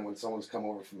another time when someone's come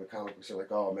over from the comic books and you're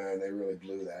like, oh man, they really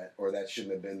blew that, or that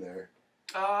shouldn't have been there?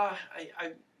 I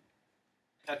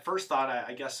at first thought,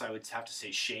 I guess I would have to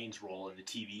say Shane's role in the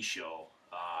TV show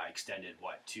extended,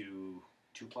 two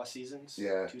plus seasons?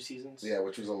 Yeah. 2 seasons? Yeah,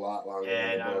 which was a lot longer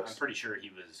And than the books. I'm pretty sure he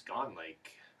was gone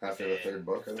After the third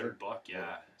book, I think? Third book,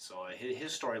 yeah. So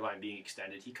his storyline being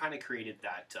extended, he kind of created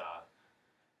that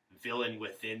villain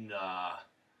within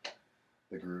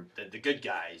The group. the good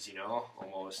guys,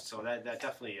 almost. So that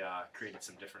definitely created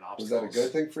some different Was obstacles. that a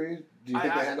good thing for you? Do you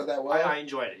think they handled that well? I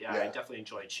enjoyed it. Yeah, Yeah. I definitely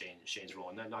enjoyed Shane's role,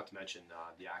 and not to mention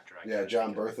the actor.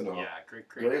 John Berthenol. Yeah,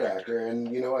 Great actor.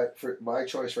 And you know what? For my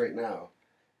choice right now,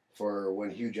 for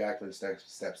when Hugh Jackman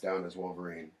steps down as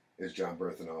Wolverine, is John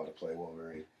Berthenol to play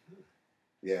Wolverine.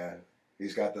 Yeah.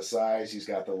 He's got the size, he's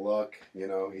got the look,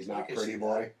 he's not pretty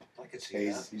boy. I could see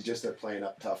that. He's just a plain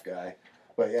up tough guy.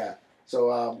 But yeah.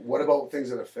 So what about things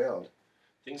that have failed?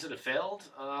 Things that have failed?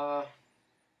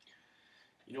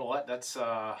 You know what? That's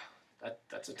a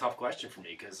tough question for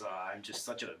me because I'm just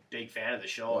such a big fan of the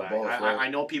show. Well, both, right? I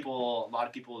know a lot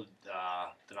of people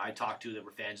that I talked to that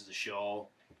were fans of the show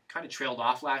kind of trailed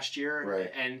off last year.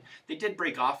 Right. And they did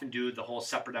break off and do the whole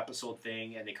separate episode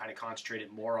thing, and they kind of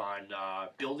concentrated more on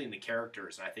building the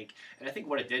characters. And I think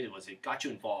what it did was it got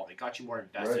you involved. It got you more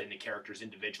invested in the characters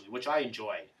individually, which I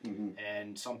enjoyed. Mm-hmm.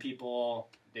 And some people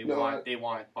they want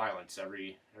violence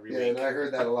every week. Yeah, and I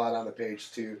heard that a lot on the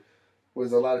page too.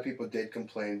 Was a lot of people did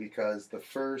complain because that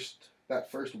first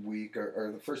week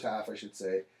or the first half, I should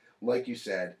say, like you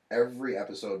said, every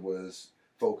episode was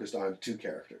focused on 2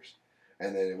 characters.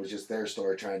 And then it was just their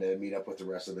story trying to meet up with the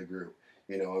rest of the group,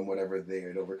 and whatever they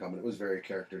had overcome. And it was very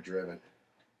character driven.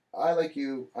 I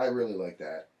really like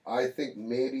that. I think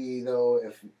maybe though,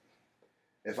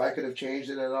 if I could have changed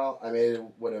it at all, I maybe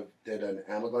would have did an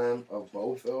amalgam of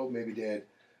both though. Maybe did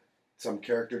some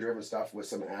character driven stuff with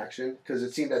some action, because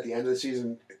it seemed at the end of the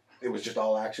season it was just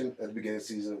all action. At the beginning of the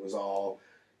season it was all,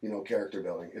 character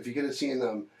building. If you could have seen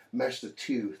them mesh the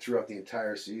 2 throughout the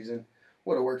entire season,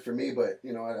 would have worked for me, but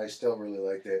you know what, I still really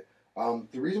liked it.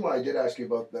 The reason why I did ask you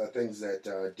about the things that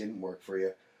didn't work for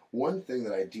you, one thing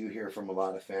that I do hear from a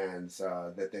lot of fans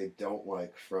that they don't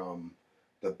like from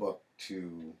the book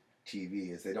to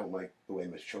TV is they don't like the way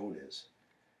Michonne is.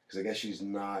 Because I guess she's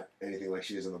not anything like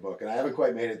she is in the book. And I haven't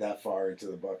quite made it that far into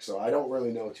the book, so I don't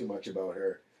really know too much about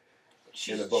her.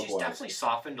 in the book she's was. definitely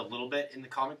softened a little bit in the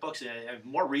comic books, and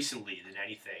more recently than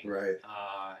anything. Right.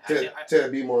 I- To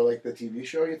be more like the TV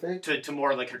show, you think? to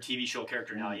more like her TV show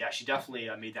character now. Yeah, she definitely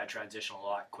made that transition a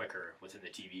lot quicker within the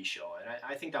TV show, and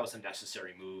I think that was a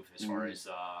necessary move as far as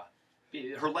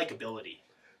her likability.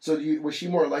 So was she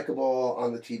more likable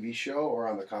on the TV show or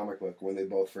on the comic book when they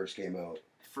both first came out?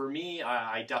 For me,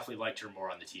 I definitely liked her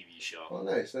more on the TV show. Oh,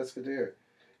 nice. That's good to hear.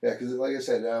 Yeah, because like I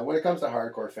said, when it comes to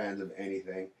hardcore fans of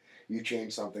anything, you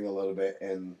change something a little bit,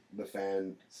 and the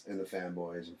fans and the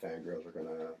fanboys and fangirls are going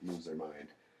to lose their mind.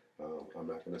 I'm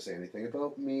not going to say anything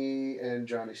about me and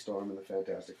Johnny Storm and the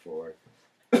Fantastic Four.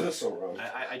 So wrong.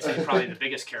 I'd say probably the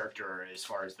biggest character as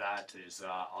far as that is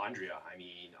Andrea. I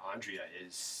mean, Andrea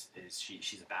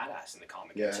she's a badass in the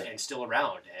comic and still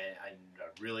around, and I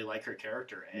really like her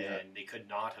character. And they could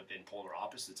not have been polar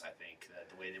opposites. I think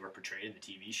the way they were portrayed in the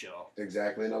TV show.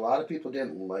 Exactly, and a lot of people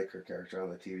didn't like her character on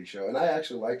the TV show, and I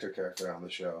actually liked her character on the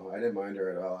show. I didn't mind her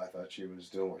at all. I thought she was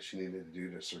doing what she needed to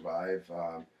do to survive,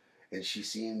 and she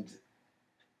seemed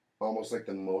almost like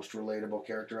the most relatable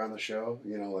character on the show.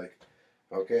 You know, like.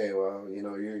 Okay, well, you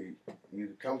know, you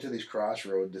come to these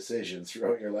crossroad decisions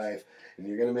throughout your life, and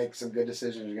you're gonna make some good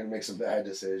decisions, you're gonna make some bad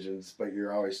decisions, but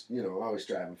you're always, always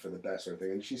striving for the best sort of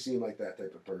thing. And she seemed like that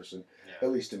type of person,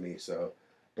 at least to me. So,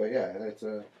 but yeah,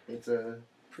 it's a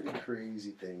pretty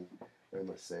crazy thing, I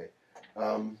must say.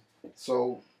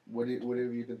 So what have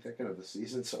you been thinking of the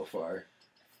season so far?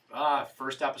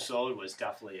 First episode was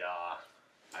definitely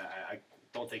I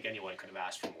don't think anyone could have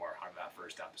asked for more out of that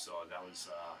first episode. That was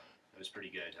pretty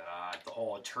good. The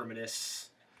whole Terminus,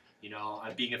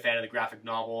 being a fan of the graphic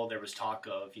novel, there was talk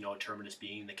of, Terminus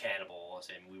being the cannibals,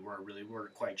 and we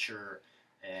weren't quite sure.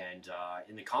 And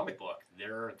in the comic book,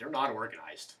 they're not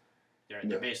organized.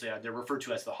 They're basically they're referred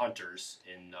to as the hunters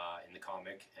in the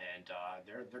comic, and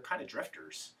they're kind of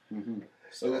drifters. Mm-hmm.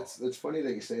 So it's funny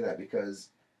that you say that, because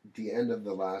the end of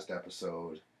the last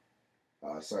episode.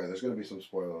 Sorry, there's going to be some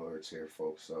spoiler alerts here,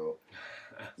 folks, so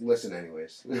listen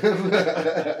anyways. But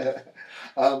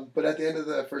at the end of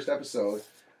the first episode,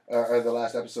 or the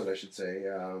last episode, I should say,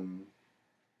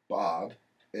 Bob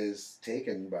is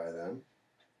taken by them,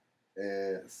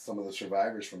 and some of the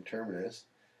survivors from Terminus,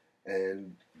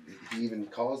 and he even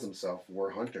calls himself, "We're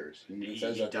hunters." He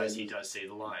says that he does say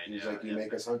the line. He's like, "You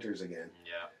make us hunters again."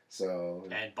 Yeah. So.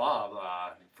 And Bob,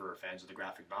 for fans of the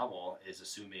graphic novel, is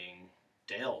assuming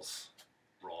Dale's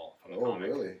role from the comic.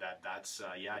 Oh, really? That's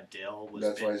Dale was.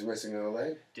 That's why he's missing a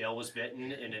leg. Dale was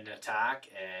bitten in an attack,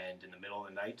 and in the middle of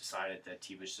the night decided that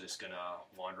he was just gonna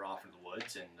wander off into the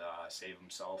woods and save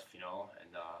himself, and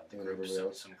the group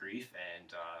some grief,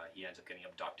 and he ends up getting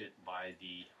abducted by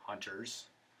the hunters.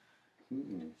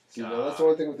 Mm-hmm. See, that's the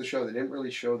one thing with the show. They didn't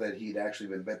really show that he'd actually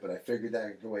been bit, but I figured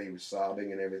that the way he was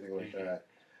sobbing and everything like that.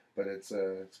 But it's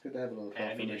good to have a little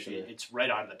confirmation. It's right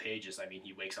out of the pages. I mean,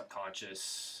 he wakes up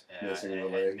conscious, missing the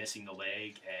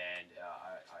leg, and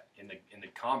in the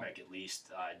comic at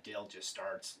least, Dale just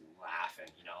starts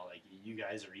laughing. Like, you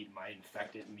guys are eating my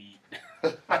infected meat.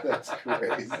 That's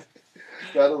crazy.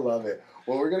 Gotta love it.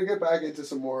 Well, we're gonna get back into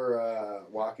some more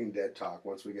Walking Dead talk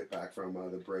once we get back from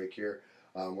the break here.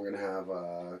 We're gonna have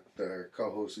the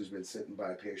co-host who's been sitting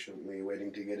by patiently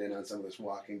waiting to get in on some of this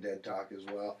Walking Dead talk as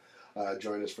well.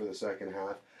 Join us for the second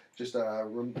half. Just a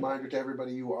reminder to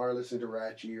everybody, you are listening to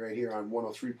RATG right here on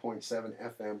 103.7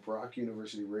 FM Brock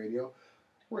University Radio,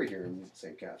 right here in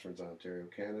St. Catharines, Ontario,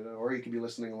 Canada. Or you can be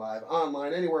listening live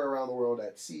online anywhere around the world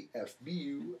at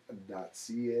cfbu.ca.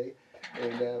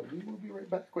 And we will be right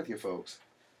back with you folks.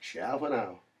 Ciao for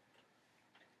now.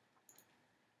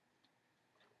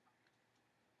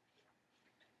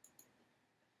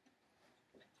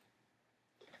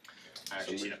 I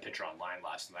actually seen a picture online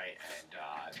last night, and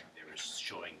they were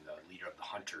showing the leader of the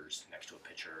Hunters next to a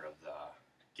picture of the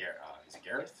is it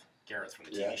Gareth? Gareth from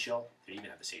the TV show. They even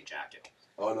have the same jacket.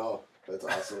 Oh no, that's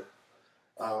awesome.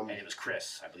 And it was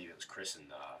Chris. I believe it was Chris in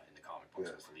the comic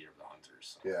books as the leader of the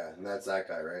Hunters. So. Yeah, and that's that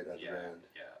guy, right? That's Rand.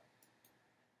 Yeah.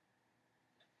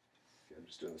 I'm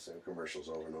just doing the same commercials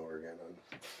over and over again.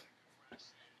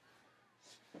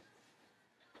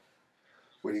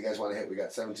 What do you guys want to hit? We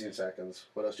got 17 seconds.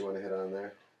 What else do you want to hit on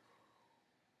there?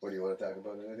 What do you want to talk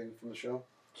about? Anything from the show?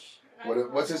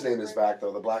 What's his name is back,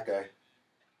 though? The black guy.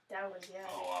 That was,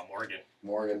 Oh, Morgan.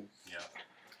 Morgan. Yeah.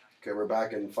 Okay, we're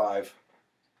back in 5.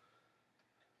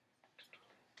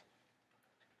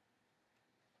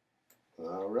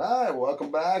 All right,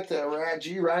 welcome back to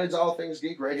RATG, Ryan's All Things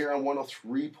Geek, right here on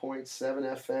 103.7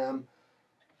 FM,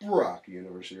 Brock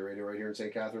University Radio, right here in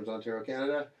St. Catharines, Ontario,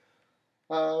 Canada.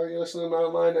 Or you're listening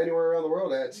online anywhere around the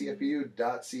world at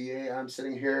cfbu.ca. I'm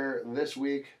sitting here this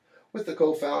week with the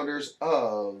co-founders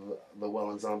of the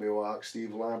Welland Zombie Walk,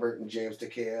 Steve Lambert and James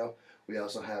Takeo. We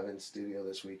also have in studio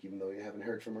this week, even though you haven't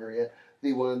heard from her yet,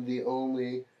 the one, the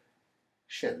only,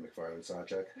 Shannon McFarland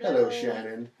Sawchuck. Hello,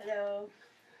 Shannon. Hello.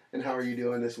 And how are you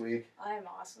doing this week? I'm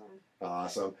awesome.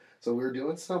 Awesome. So we're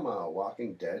doing some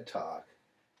Walking Dead talk.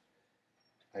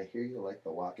 I hear you like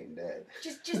The Walking Dead.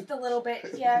 Just a little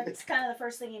bit. Yeah, it's kind of the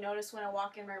first thing you notice when I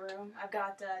walk in my room. I've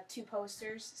got 2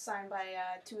 posters signed by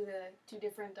two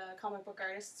different comic book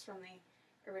artists from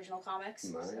the original comics.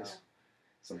 Nice. So.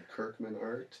 Some Kirkman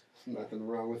art. Nothing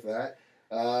wrong with that.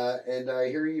 And I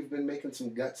hear you've been making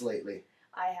some guts lately.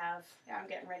 I have. Yeah, I'm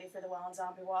getting ready for the Welland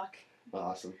Zombie Walk.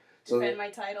 Awesome. Defend my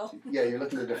title. Yeah, you're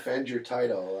looking to defend your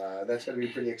title. That's going to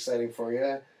be pretty exciting for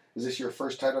you. Is this your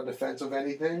first title defense of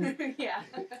anything? Yeah.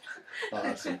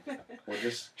 Awesome. Well,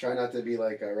 just try not to be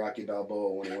like Rocky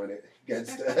Balboa when he went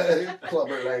against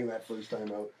Clubber Lang that first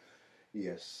time out.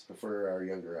 Yes, for our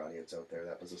younger audience out there,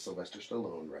 that was a Sylvester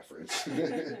Stallone reference.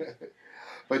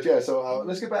 But yeah, so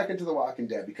let's get back into The Walking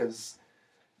Dead, because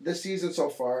this season so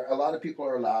far, a lot of people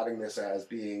are lauding this as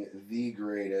being the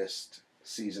greatest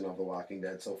season of The Walking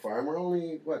Dead so far, and we're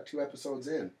only, 2 episodes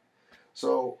in.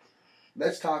 So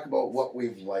let's talk about what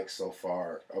we've liked so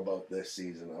far about this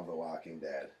season of The Walking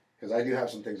Dead, because I do have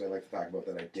some things I'd like to talk about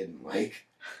that I didn't like.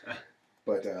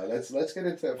 But let's get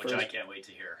into which I can't wait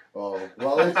to hear. Oh,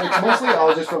 well, it's mostly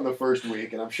all just from the first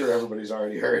week, and I'm sure everybody's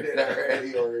already heard it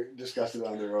already or discussed it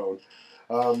on their own.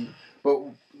 But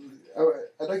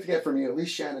I'd like to get from you, at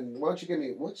least Shannon, why don't you give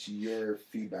me, what's your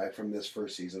feedback from this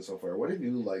first season so far? What have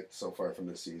you liked so far from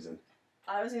this season?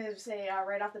 I was going to say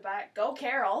right off the bat, go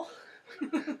Carol.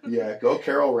 Yeah, go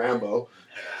Carol Rambo.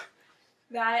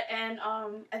 That, and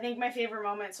I think my favorite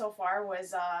moment so far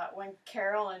was when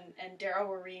Carol and Daryl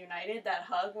were reunited. That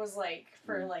hug was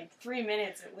for 3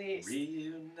 minutes at least.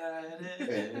 Reunited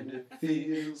and it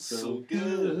feels so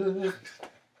good.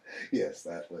 Yes,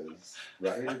 that was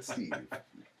Ryan and Steve.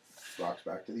 Rocks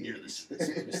back to the You're 80s.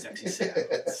 listening to Sexy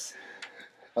Sounds.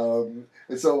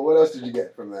 And so what else did you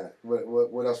get from that?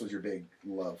 What else was your big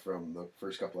love from the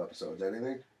first couple episodes?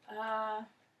 Anything? I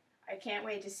can't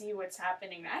wait to see what's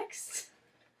happening next.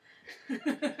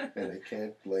 And I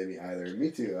can't blame you either.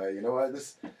 Me too. You know what?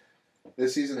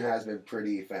 This season has been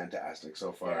pretty fantastic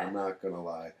so far. Yeah. I'm not gonna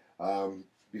lie.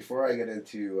 Before I get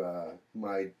into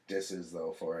my disses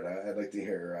though for it, I'd like to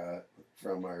hear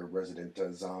from our resident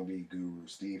zombie guru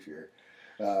Steve here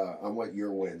on what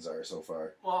your wins are so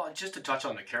far. Well, just to touch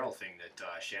on the Carol thing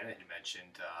that Shannon had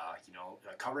mentioned,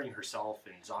 covering herself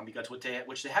in zombie guts,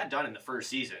 which they had done in the first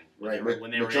season when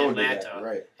they were in Atlanta.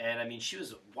 Right. And I mean, she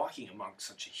was walking among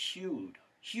such a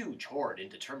huge horde in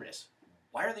Determinus.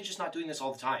 Why are they just not doing this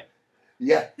all the time?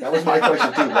 Yeah, that was my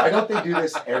question too. Why don't they do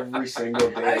this every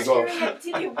single day? I was hearing it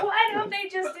too. Why don't they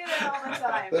just do it all the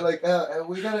time? They're like,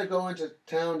 we gotta go into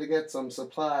town to get some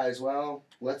supplies. Well,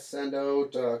 let's send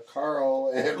out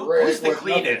Carl and Rick. Who's the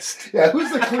cleanest? Yeah,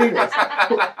 who's the cleanest?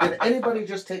 Did anybody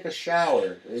just take a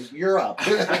shower? You're up.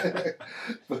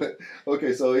 But,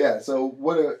 okay, so yeah,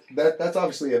 so that's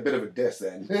obviously a bit of a diss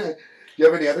then. Do you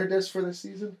have any other diss for this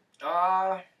season?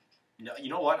 No,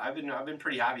 you know what? I've been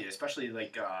pretty happy, especially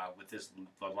with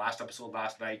the last episode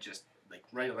last night. Just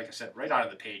like I said, right out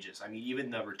of the pages. I mean, even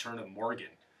the return of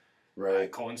Morgan,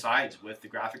 coincides with the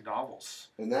graphic novels,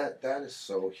 and that is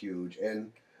so huge.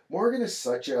 And Morgan is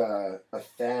such a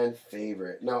fan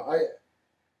favorite. Now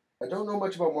I don't know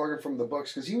much about Morgan from the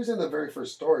books because he was in the very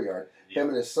first story arc, him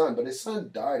and his son. But his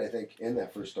son died, I think, in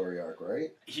that first story arc,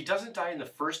 right? He doesn't die in the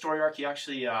first story arc. He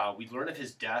actually we learn of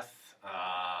his death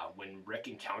when Rick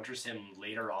encounters him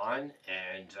later on,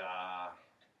 and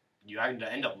you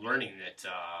end up learning that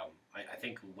I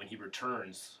think when he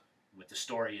returns with the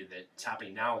story that's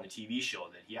happening now in the TV show,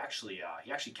 that he actually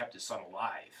kept his son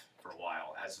alive for a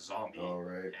while as a zombie,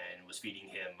 and was feeding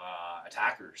him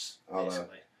attackers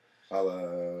basically.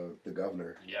 The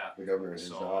governor. Yeah. The governor and his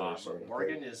daughter, sort of.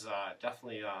 Morgan is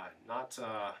definitely not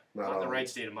in the right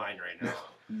state of mind right now.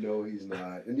 No, he's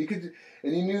not. And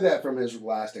you knew that from his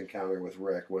last encounter with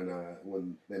Rick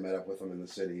when they met up with him in the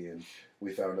city, and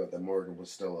we found out that Morgan was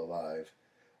still alive.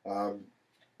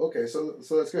 Okay, so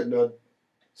that's good. No,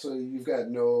 so you've got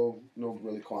no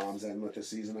really qualms then with the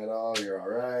season at all. You're all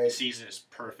right. The season is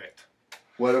perfect.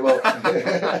 What about?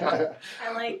 I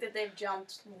like that they've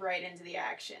jumped right into the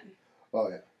action. Oh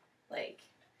yeah.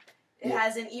 It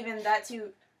hasn't even that too.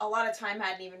 A lot of time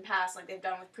hadn't even passed like they've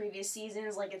done with previous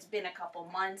seasons. Like it's been a couple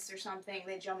months or something.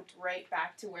 They jumped right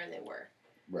back to where they were.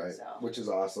 Right. So. Which is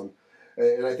awesome,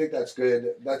 and I think that's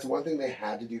good. That's one thing they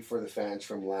had to do for the fans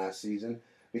from last season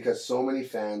because so many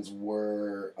fans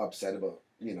were upset about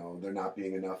you know, there not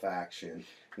being enough action,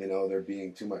 you know, there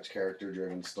being too much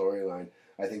character-driven storyline,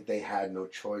 I think they had no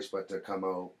choice but to come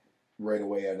out right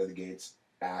away out of the gates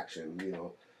action, you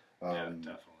know. Yeah,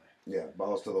 definitely. Yeah,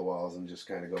 balls to the walls and just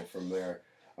kind of go from there.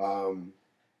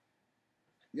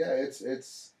 Yeah,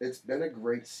 it's been a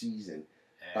great season.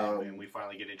 And we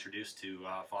finally get introduced to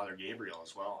Father Gabriel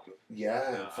as well.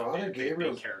 Yeah, Father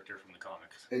Gabriel, big character from the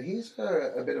comics. and he's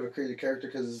a bit of a crazy character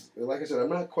because, like I said, I'm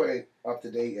not quite up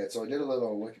to date yet. So I did a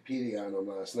little Wikipedia on him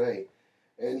last night,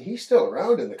 and he's still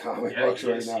around in the comic books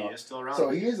right now. He is still around. So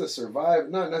he is a survivor.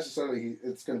 Not necessarily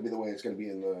it's going to be the way it's going to be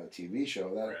in the TV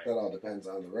show. That Right. that all depends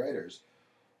on the writers.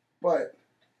 But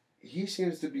he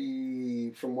seems to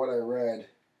be, from what I read,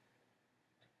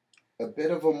 a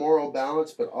bit of a moral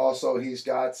balance, but also he's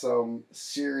got some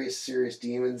serious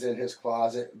demons in his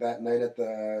closet. That night at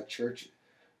the church,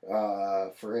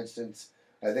 for instance,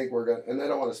 I think we're going to, and I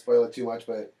don't want to spoil it too much,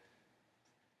 but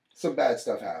some bad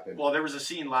stuff happened. Well, there was a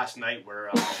scene last night where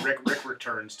Rick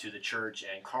returns to the church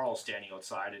and Carl's standing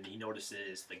outside and he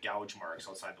notices the gouge marks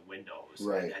outside the windows.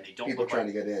 Right. And they don't People look trying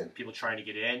like to get in. people trying to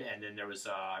get in. And then there was,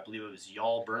 I believe it was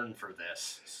 "Y'all burn for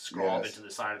this" scrawled Yes. into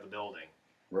the side of the building.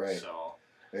 Right. So,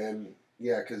 And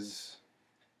yeah, because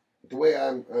the way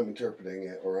I'm interpreting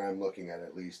it, or I'm looking at it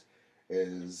at least,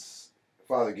 is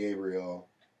Father Gabriel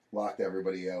locked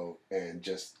everybody out and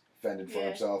just fended for Yeah.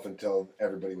 himself until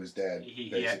everybody was dead. he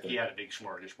basically. had a big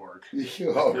smorgasbord.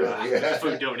 Oh, really? Yeah.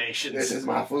 Food donations. This is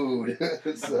my food.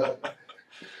 So,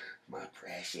 my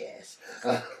precious.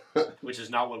 Which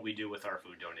is not what we do with our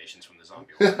food donations from the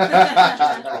zombie war. Just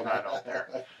to throw that out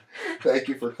there. Thank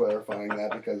you for clarifying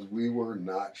that because we were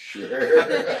not sure.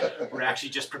 We're actually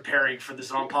just preparing for the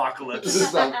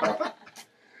zompocalypse.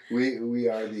 We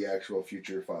are the actual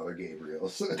future Father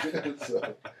Gabriels.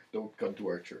 So don't come to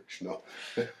our church, no.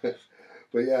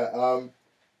 But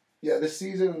yeah, this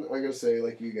season, I'm going to say,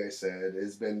 like you guys said,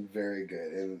 has been very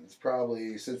good. And it's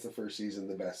probably, since the first season,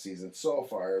 the best season so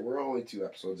far. We're only 2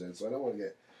 episodes in, so I don't want to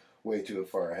get way too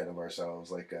far ahead of ourselves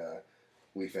like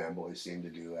we fanboys seem to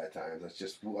do at times. That's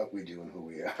just what we do and who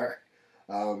we are.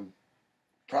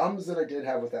 Problems that I did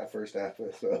have with that first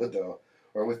episode, though,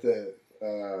 or with the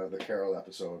Carol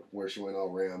episode where she went all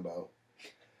Rambo.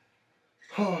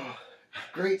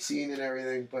 Great scene and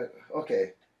everything, but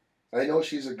okay. I know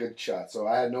she's a good shot, so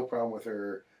I had no problem with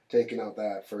her taking out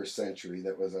that first sentry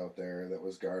that was out there that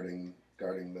was guarding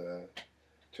the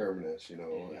terminus, you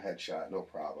know, a headshot, no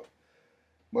problem.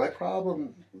 My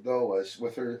problem, though, was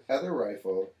with her other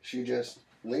rifle, she just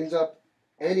leans up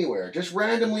anywhere, just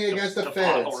randomly against the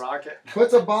fence, bottle rocket.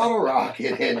 puts a bottle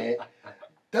rocket in it,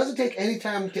 doesn't take any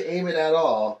time to aim it at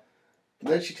all.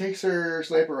 Then she takes her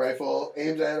sniper rifle,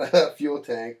 aims at a fuel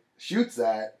tank, shoots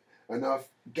that, enough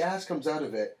gas comes out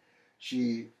of it,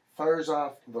 she fires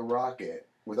off the rocket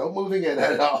without moving it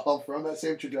at all from that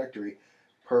same trajectory.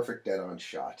 Perfect dead-on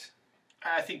shot.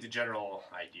 I think the general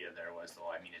idea there was, though,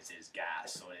 I mean, it is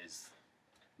gas, so it is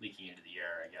leaking into the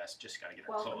air, I guess. Just got to get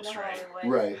her Welcome close, to right?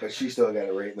 Hollywood. Right, but she still got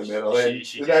it right in the middle.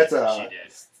 She And did. that's She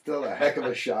did. still a heck of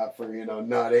a shot for, you know,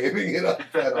 not aiming it up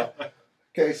at all.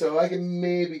 Okay, so I can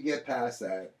maybe get past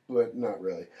that, but not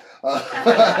really.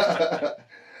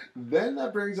 Then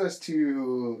that brings us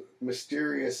to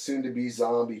mysterious soon-to-be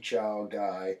zombie chow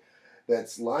guy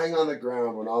that's lying on the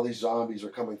ground when all these zombies are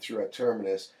coming through at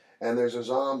Terminus, and there's a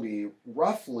zombie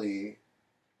roughly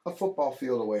a football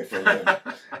field away from him.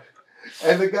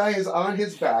 And the guy is on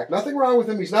his back. Nothing wrong with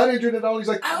him. He's not injured at all. He's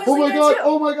like, I was oh my like that god, too.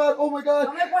 oh my god, oh my god.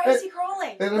 I'm like, why is he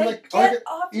crawling? and I'm like, get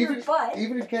off your even, butt.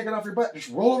 even if you can't get off your butt, just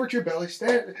roll over to your belly,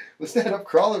 stand up,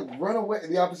 crawl, and run away in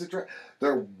the opposite direction.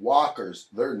 They're walkers.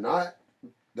 They're not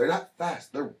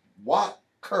fast. They're walkers.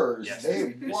 Yes,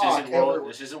 They this walk isn't everywhere.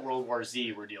 this isn't World War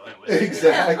Z we're dealing with.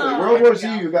 Exactly. Oh, World War there Z,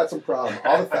 we go. you got some problem.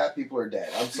 All the fat people are dead.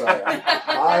 I'm sorry.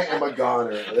 I am a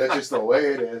goner. That's just the way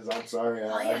it is. I'm sorry.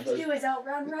 All you have to do is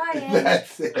outrun Ryan.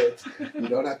 That's it. You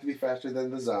don't have to be faster than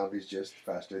the zombies, just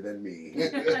faster than me.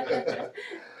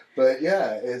 But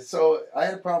yeah, so I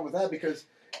had a problem with that because,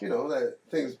 you know, that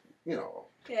thing's, you know,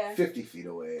 Yeah. 50 feet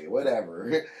away,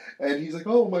 whatever. And he's like,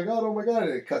 oh my god, and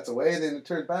it cuts away, and then it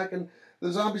turns back, and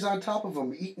the zombie's on top of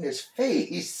him, eating his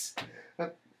face.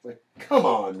 I'm like, come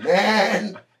on,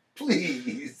 man.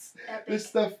 Please. Epic This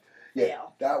stuff, yeah,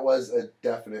 fail. that was a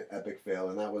definite epic fail,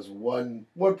 and that was one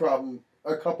problem,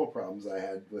 a couple problems I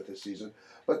had with this season,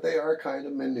 but they are kind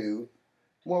of minute.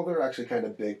 Well, they're actually kind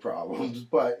of big problems,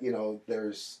 but, you know,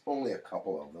 there's only a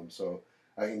couple of them, so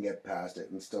I can get past it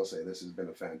and still say this has been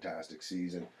a fantastic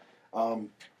season.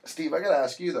 Steve, I got to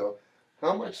ask you, though,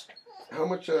 how much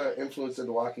influence did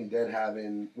The Walking Dead have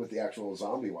with the actual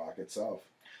zombie walk itself?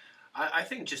 I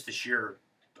think just the sheer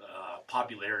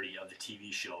popularity of the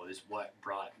TV show is what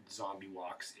brought zombie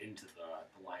walks into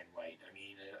the limelight. I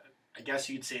mean, I guess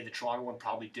you'd say the Toronto one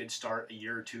probably did start a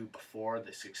year or two before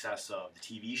the success of the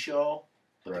TV show,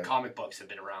 but Right. the comic books have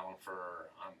been around for,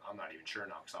 I'm not even sure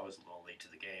now because I was a little late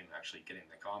to the game actually getting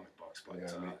the comic books, but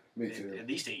Yeah, me too. at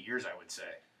least 8 years, I would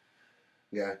say.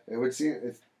 Yeah, it would seem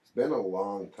it's been a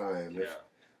long time. Yeah.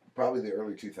 Probably the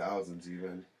early 2000s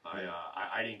even.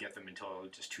 I didn't get them until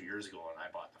just 2 years ago, and I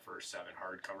bought the first 7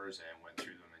 hardcovers and went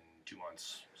through them in 2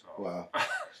 months. So Wow.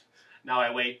 now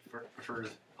I wait for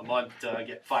a month to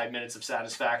get 5 minutes of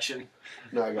satisfaction.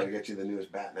 Now I got to get you the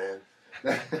newest Batman.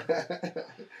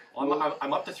 Well,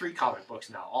 I'm up to 3 comic books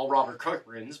now, all Robert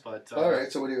Kirkman's, but All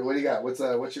right, so what do you got?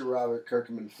 What's your Robert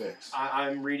Kirkman fix?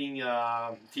 I'm reading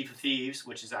Thief of Thieves,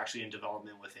 which is actually in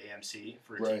development with AMC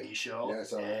for a Right. TV show, Yeah, I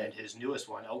saw and that. his newest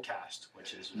one, Outcast,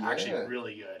 which is Yeah. actually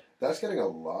really good, That's getting a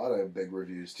lot of big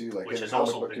reviews too, like which in the has comic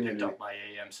also book been picked community. up by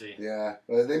AMC, Yeah,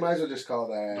 well, they might as well just call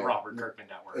that the Robert Kirkman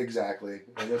Network. Exactly.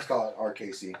 And let's call it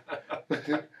RKC,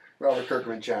 Robert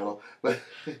Kirkman Channel. But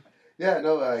yeah,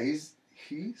 no, he's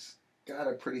got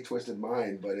a pretty twisted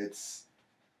mind, but it's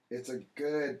a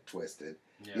good twisted.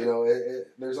 Yeah. You know,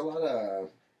 there's a lot of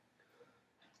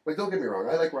like. Don't get me wrong,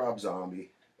 I like Rob Zombie,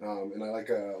 and I like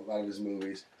a lot of his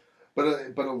movies. But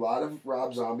a lot of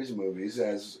Rob Zombie's movies,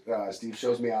 as Steve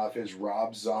shows me off his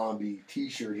Rob Zombie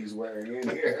T-shirt he's wearing in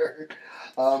here.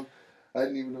 I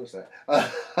didn't even notice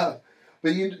that.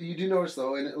 But you do notice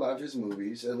though in a lot of his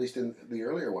movies, at least in the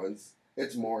earlier ones,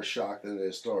 it's more shock than it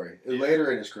is story. Yeah.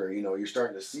 Later in his career, you know, you're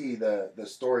starting to see the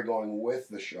story going with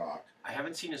the shock. I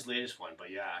haven't seen his latest one,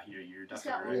 but yeah, you're He's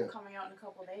definitely got right. one coming out in a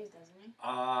couple days, doesn't he?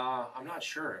 I'm not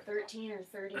sure. 13 or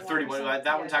 31. 31. or That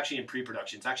something. one's actually in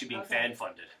pre-production. It's actually being Okay. fan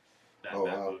funded. That Oh,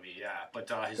 wow. movie, yeah. But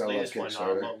his Gotta love latest one,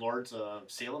 Kickstarter. Lords of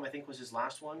Salem, I think was his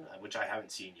last one, which I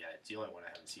haven't seen yet. It's the only one I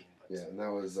haven't seen. But Yeah, and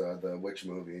that was the Witch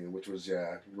movie, which was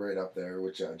right up there,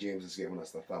 which James is giving us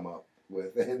the thumb up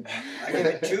with. And I give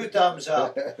it 2 thumbs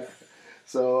up.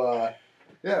 So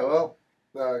well,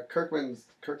 Kirkman's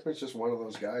just one of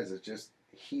those guys that just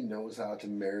he knows how to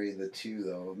marry the two,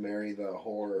 though, marry the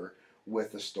horror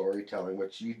with the storytelling,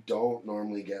 which you don't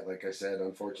normally get. Like I said,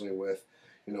 unfortunately, with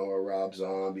a Rob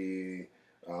Zombie,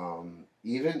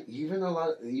 even a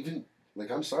lot,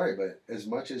 like, I'm sorry, but as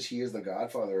much as he is the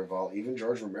godfather of all, even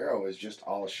George Romero is just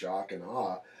all shock and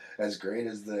awe. As great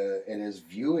as and as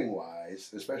viewing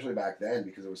wise, especially back then,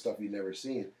 because it was stuff you'd never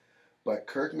seen. But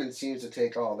Kirkman seems to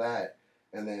take all that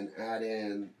and then add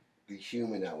in the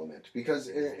human element, because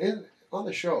on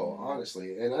the show,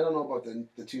 honestly, and I don't know about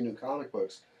the 2 new comic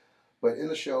books, but in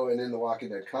the show and in the Walking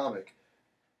Dead comic,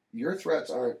 your threats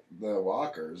aren't the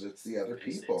walkers; it's the other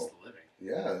people. It's the living.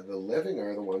 Yeah, the living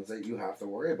are the ones that you have to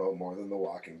worry about more than the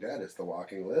Walking Dead. It's the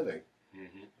walking living,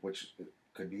 Mm-hmm. which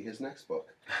could be his next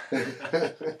book.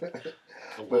 The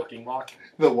Walking.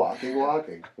 The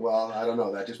Walking. Well, I don't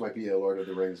know. That just might be a Lord of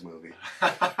the Rings movie.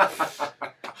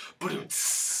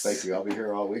 Thank you. I'll be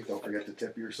here all week. Don't forget to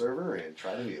tip your server and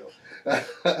try the meal.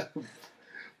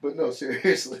 But no,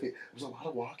 seriously, there's a lot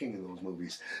of walking in those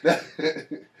movies.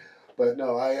 But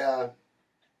no,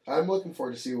 I'm looking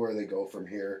forward to see where they go from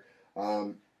here.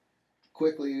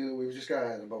 Quickly, we've just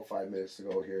got about 5 minutes to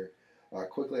go here.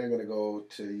 Quickly, I'm going to go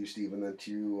to you, Steve, and then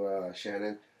to you,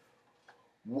 Shannon.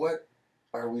 What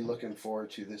are we looking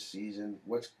forward to this season?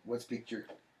 What's piqued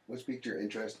your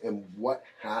interest, and what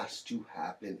has to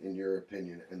happen, in your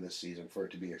opinion, in this season for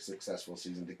it to be a successful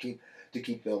season to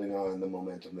keep building on the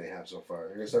momentum they have so far?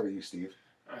 I'm going to start with you, Steve.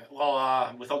 All right.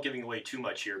 Well, without giving away too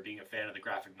much here, being a fan of the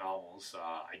graphic novels,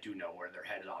 I do know where they're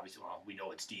headed. Obviously, well, we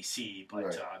know it's DC, but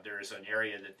Right. There is an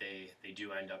area that they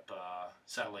do end up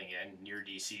settling in near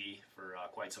DC for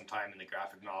quite some time in the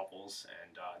graphic novels,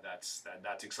 and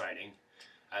that's exciting,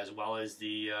 as well as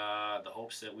the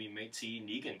hopes that we might see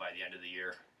Negan by the end of the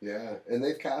year. Yeah, and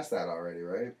they've cast that already,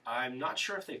 right? I'm not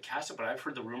sure if they've cast it, but I've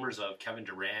heard the rumors of Kevin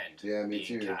Durand Yeah, me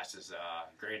being too. cast as a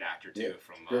great actor too. Yeah,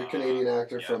 From Great Canadian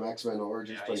actor yeah. from X-Men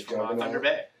Origins, Yeah, played he's from Juggernaut. Thunder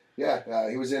Bay. Yeah,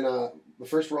 he was in the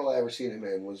first role I ever seen him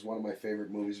in was one of my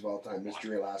favorite movies of all time,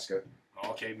 Mystery Alaska.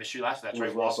 Okay, Mystery Alaska. That's With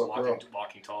right. Russell Crowe.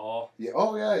 Walking Tall. Yeah.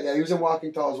 Oh yeah. He was in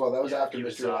Walking Tall as well. That was after he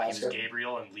Mystery was, he Alaska. was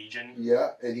Gabriel in Legion. Yeah,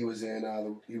 and he was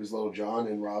in he was Little John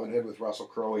in Robin Hood with Russell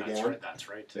Crowe again. That's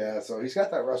right. Yeah, so he's got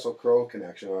that Russell Crowe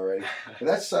connection already. And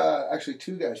that's actually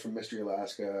 2 guys from Mystery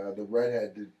Alaska, the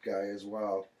redhead guy as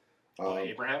well.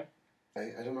 Abraham? I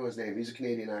don't know his name. He's a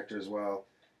Canadian actor as well.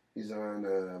 He's on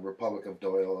Republic of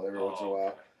Doyle every once in a while.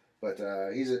 Okay. But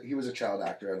he was a child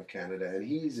actor out of Canada, and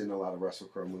he's in a lot of Russell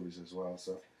Crowe movies as well.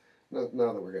 So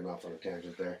now that we're getting off on a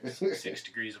tangent there. 6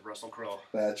 degrees of Russell Crowe.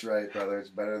 That's right, brother. It's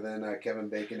better than Kevin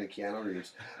Bacon and Keanu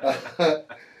Reeves.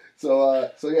 So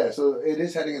yeah, so it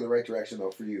is heading in the right direction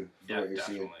though for you, for Yeah, what you're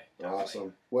definitely, seeing.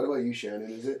 Awesome. What about you,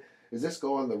 Shannon? Is this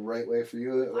going the right way for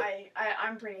you?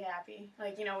 I'm pretty happy.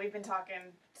 Like, we've been talking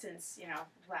since,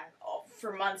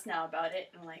 for months now about it.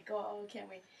 And I'm like, oh, can't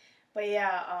wait. But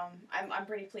yeah, I'm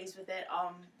pretty pleased with it.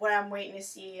 What I'm waiting to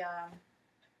see,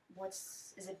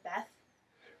 is it Beth?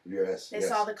 Yes. They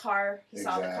saw the car. He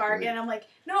saw the car again. I'm like,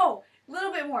 no, a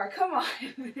little bit more. Come on.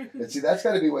 And see, that's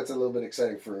got to be what's a little bit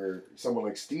exciting for someone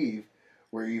like Steve,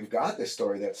 where you've got this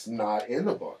story that's not in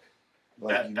the book.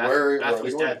 Like Beth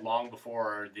was dead long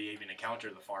before they even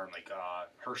encountered the farm. Like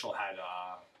Herschel had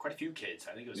quite a few kids.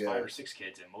 I think it was 5 or 6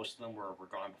 kids, and most of them were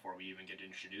gone before we even get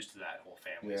introduced to that whole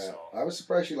family. Yeah, So I was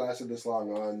surprised she lasted this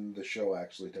long on the show.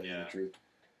 Actually, to tell you the truth,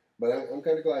 but I'm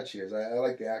kind of glad she is. I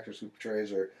like the actress who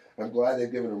portrays her. I'm glad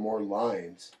they've given her more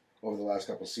lines over the last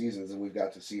couple seasons, and we've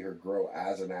got to see her grow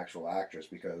as an actual actress,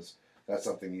 because that's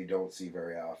something you don't see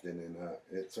very often, in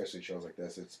especially shows like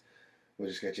this. We'll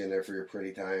just get you in there for your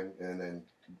pretty time and then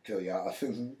kill you off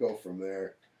and go from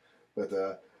there. But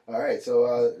all right,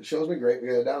 so the show's been great. We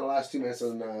got down the last 2 minutes,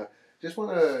 and just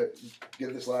want to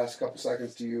give this last couple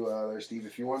seconds to you there, Steve.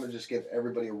 If you want to just give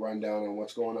everybody a rundown on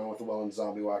what's going on with the Welland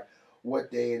Zombie Walk, what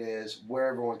day it is, where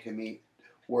everyone can meet,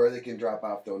 where they can drop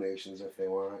off donations if they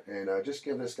want, and just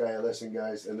give this guy a listen,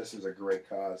 guys. And this is a great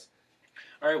cause.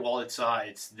 All right, well,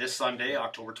 it's this Sunday,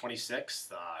 October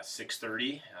 26th,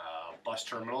 6:30, bus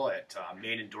terminal at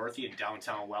Main and Dorothy in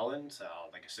downtown Welland.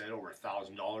 Like I said, over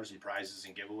 $1,000 in prizes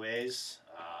and giveaways.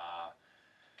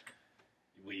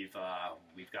 We've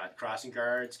got crossing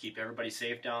guards. Keep everybody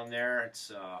safe down there.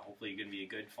 It's hopefully going to be a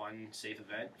good, fun, safe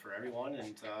event for everyone,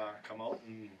 and come out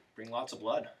and bring lots of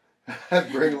blood.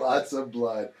 Bring lots of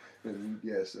blood. And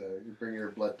yes, bring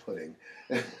your blood pudding.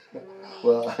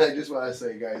 Well, I just want to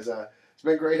say, guys, it's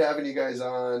been great having you guys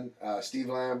on. Steve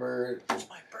Lambert. It's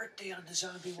my birthday on the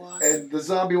Zombie Walk. And the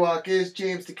Zombie Walk is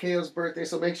James Takeo's birthday,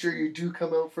 so make sure you do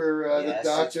come out for the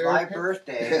doctor. It's my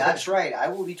birthday. That's right. I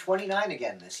will be 29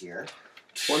 again this year.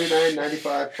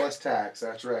 $29.95 plus tax.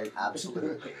 That's right.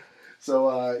 Absolutely.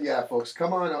 So, yeah, folks,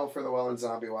 come on out for the Welland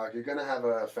Zombie Walk. You're going to have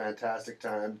a fantastic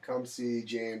time. Come see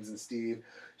James and Steve,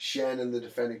 Shannon, the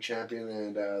defending champion,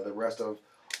 and the rest of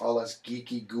all us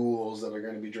geeky ghouls that are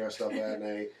going to be dressed up that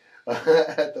night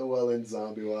at the Welland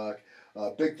Zombie Walk.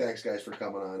 Big thanks, guys, for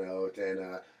coming on out.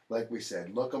 And like we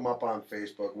said, look them up on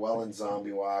Facebook, Welland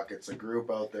Zombie Walk. It's a group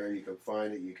out there. You can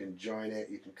find it. You can join it.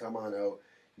 You can come on out.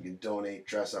 You can donate,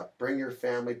 dress up. Bring your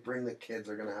family. Bring the kids.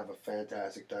 They're going to have a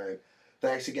fantastic time.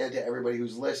 Thanks again to everybody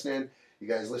who's listening. You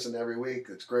guys listen every week.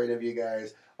 It's great of you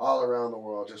guys all around the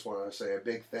world. Just want to say a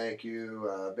big thank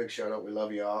you, big shout out. We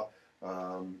love you all.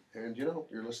 And you're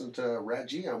listening to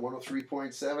RATG on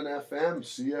 103.7 FM,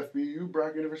 CFBU,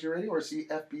 Brock University Radio, or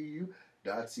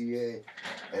CFBU.ca.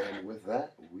 And with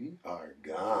that, we are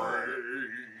gone.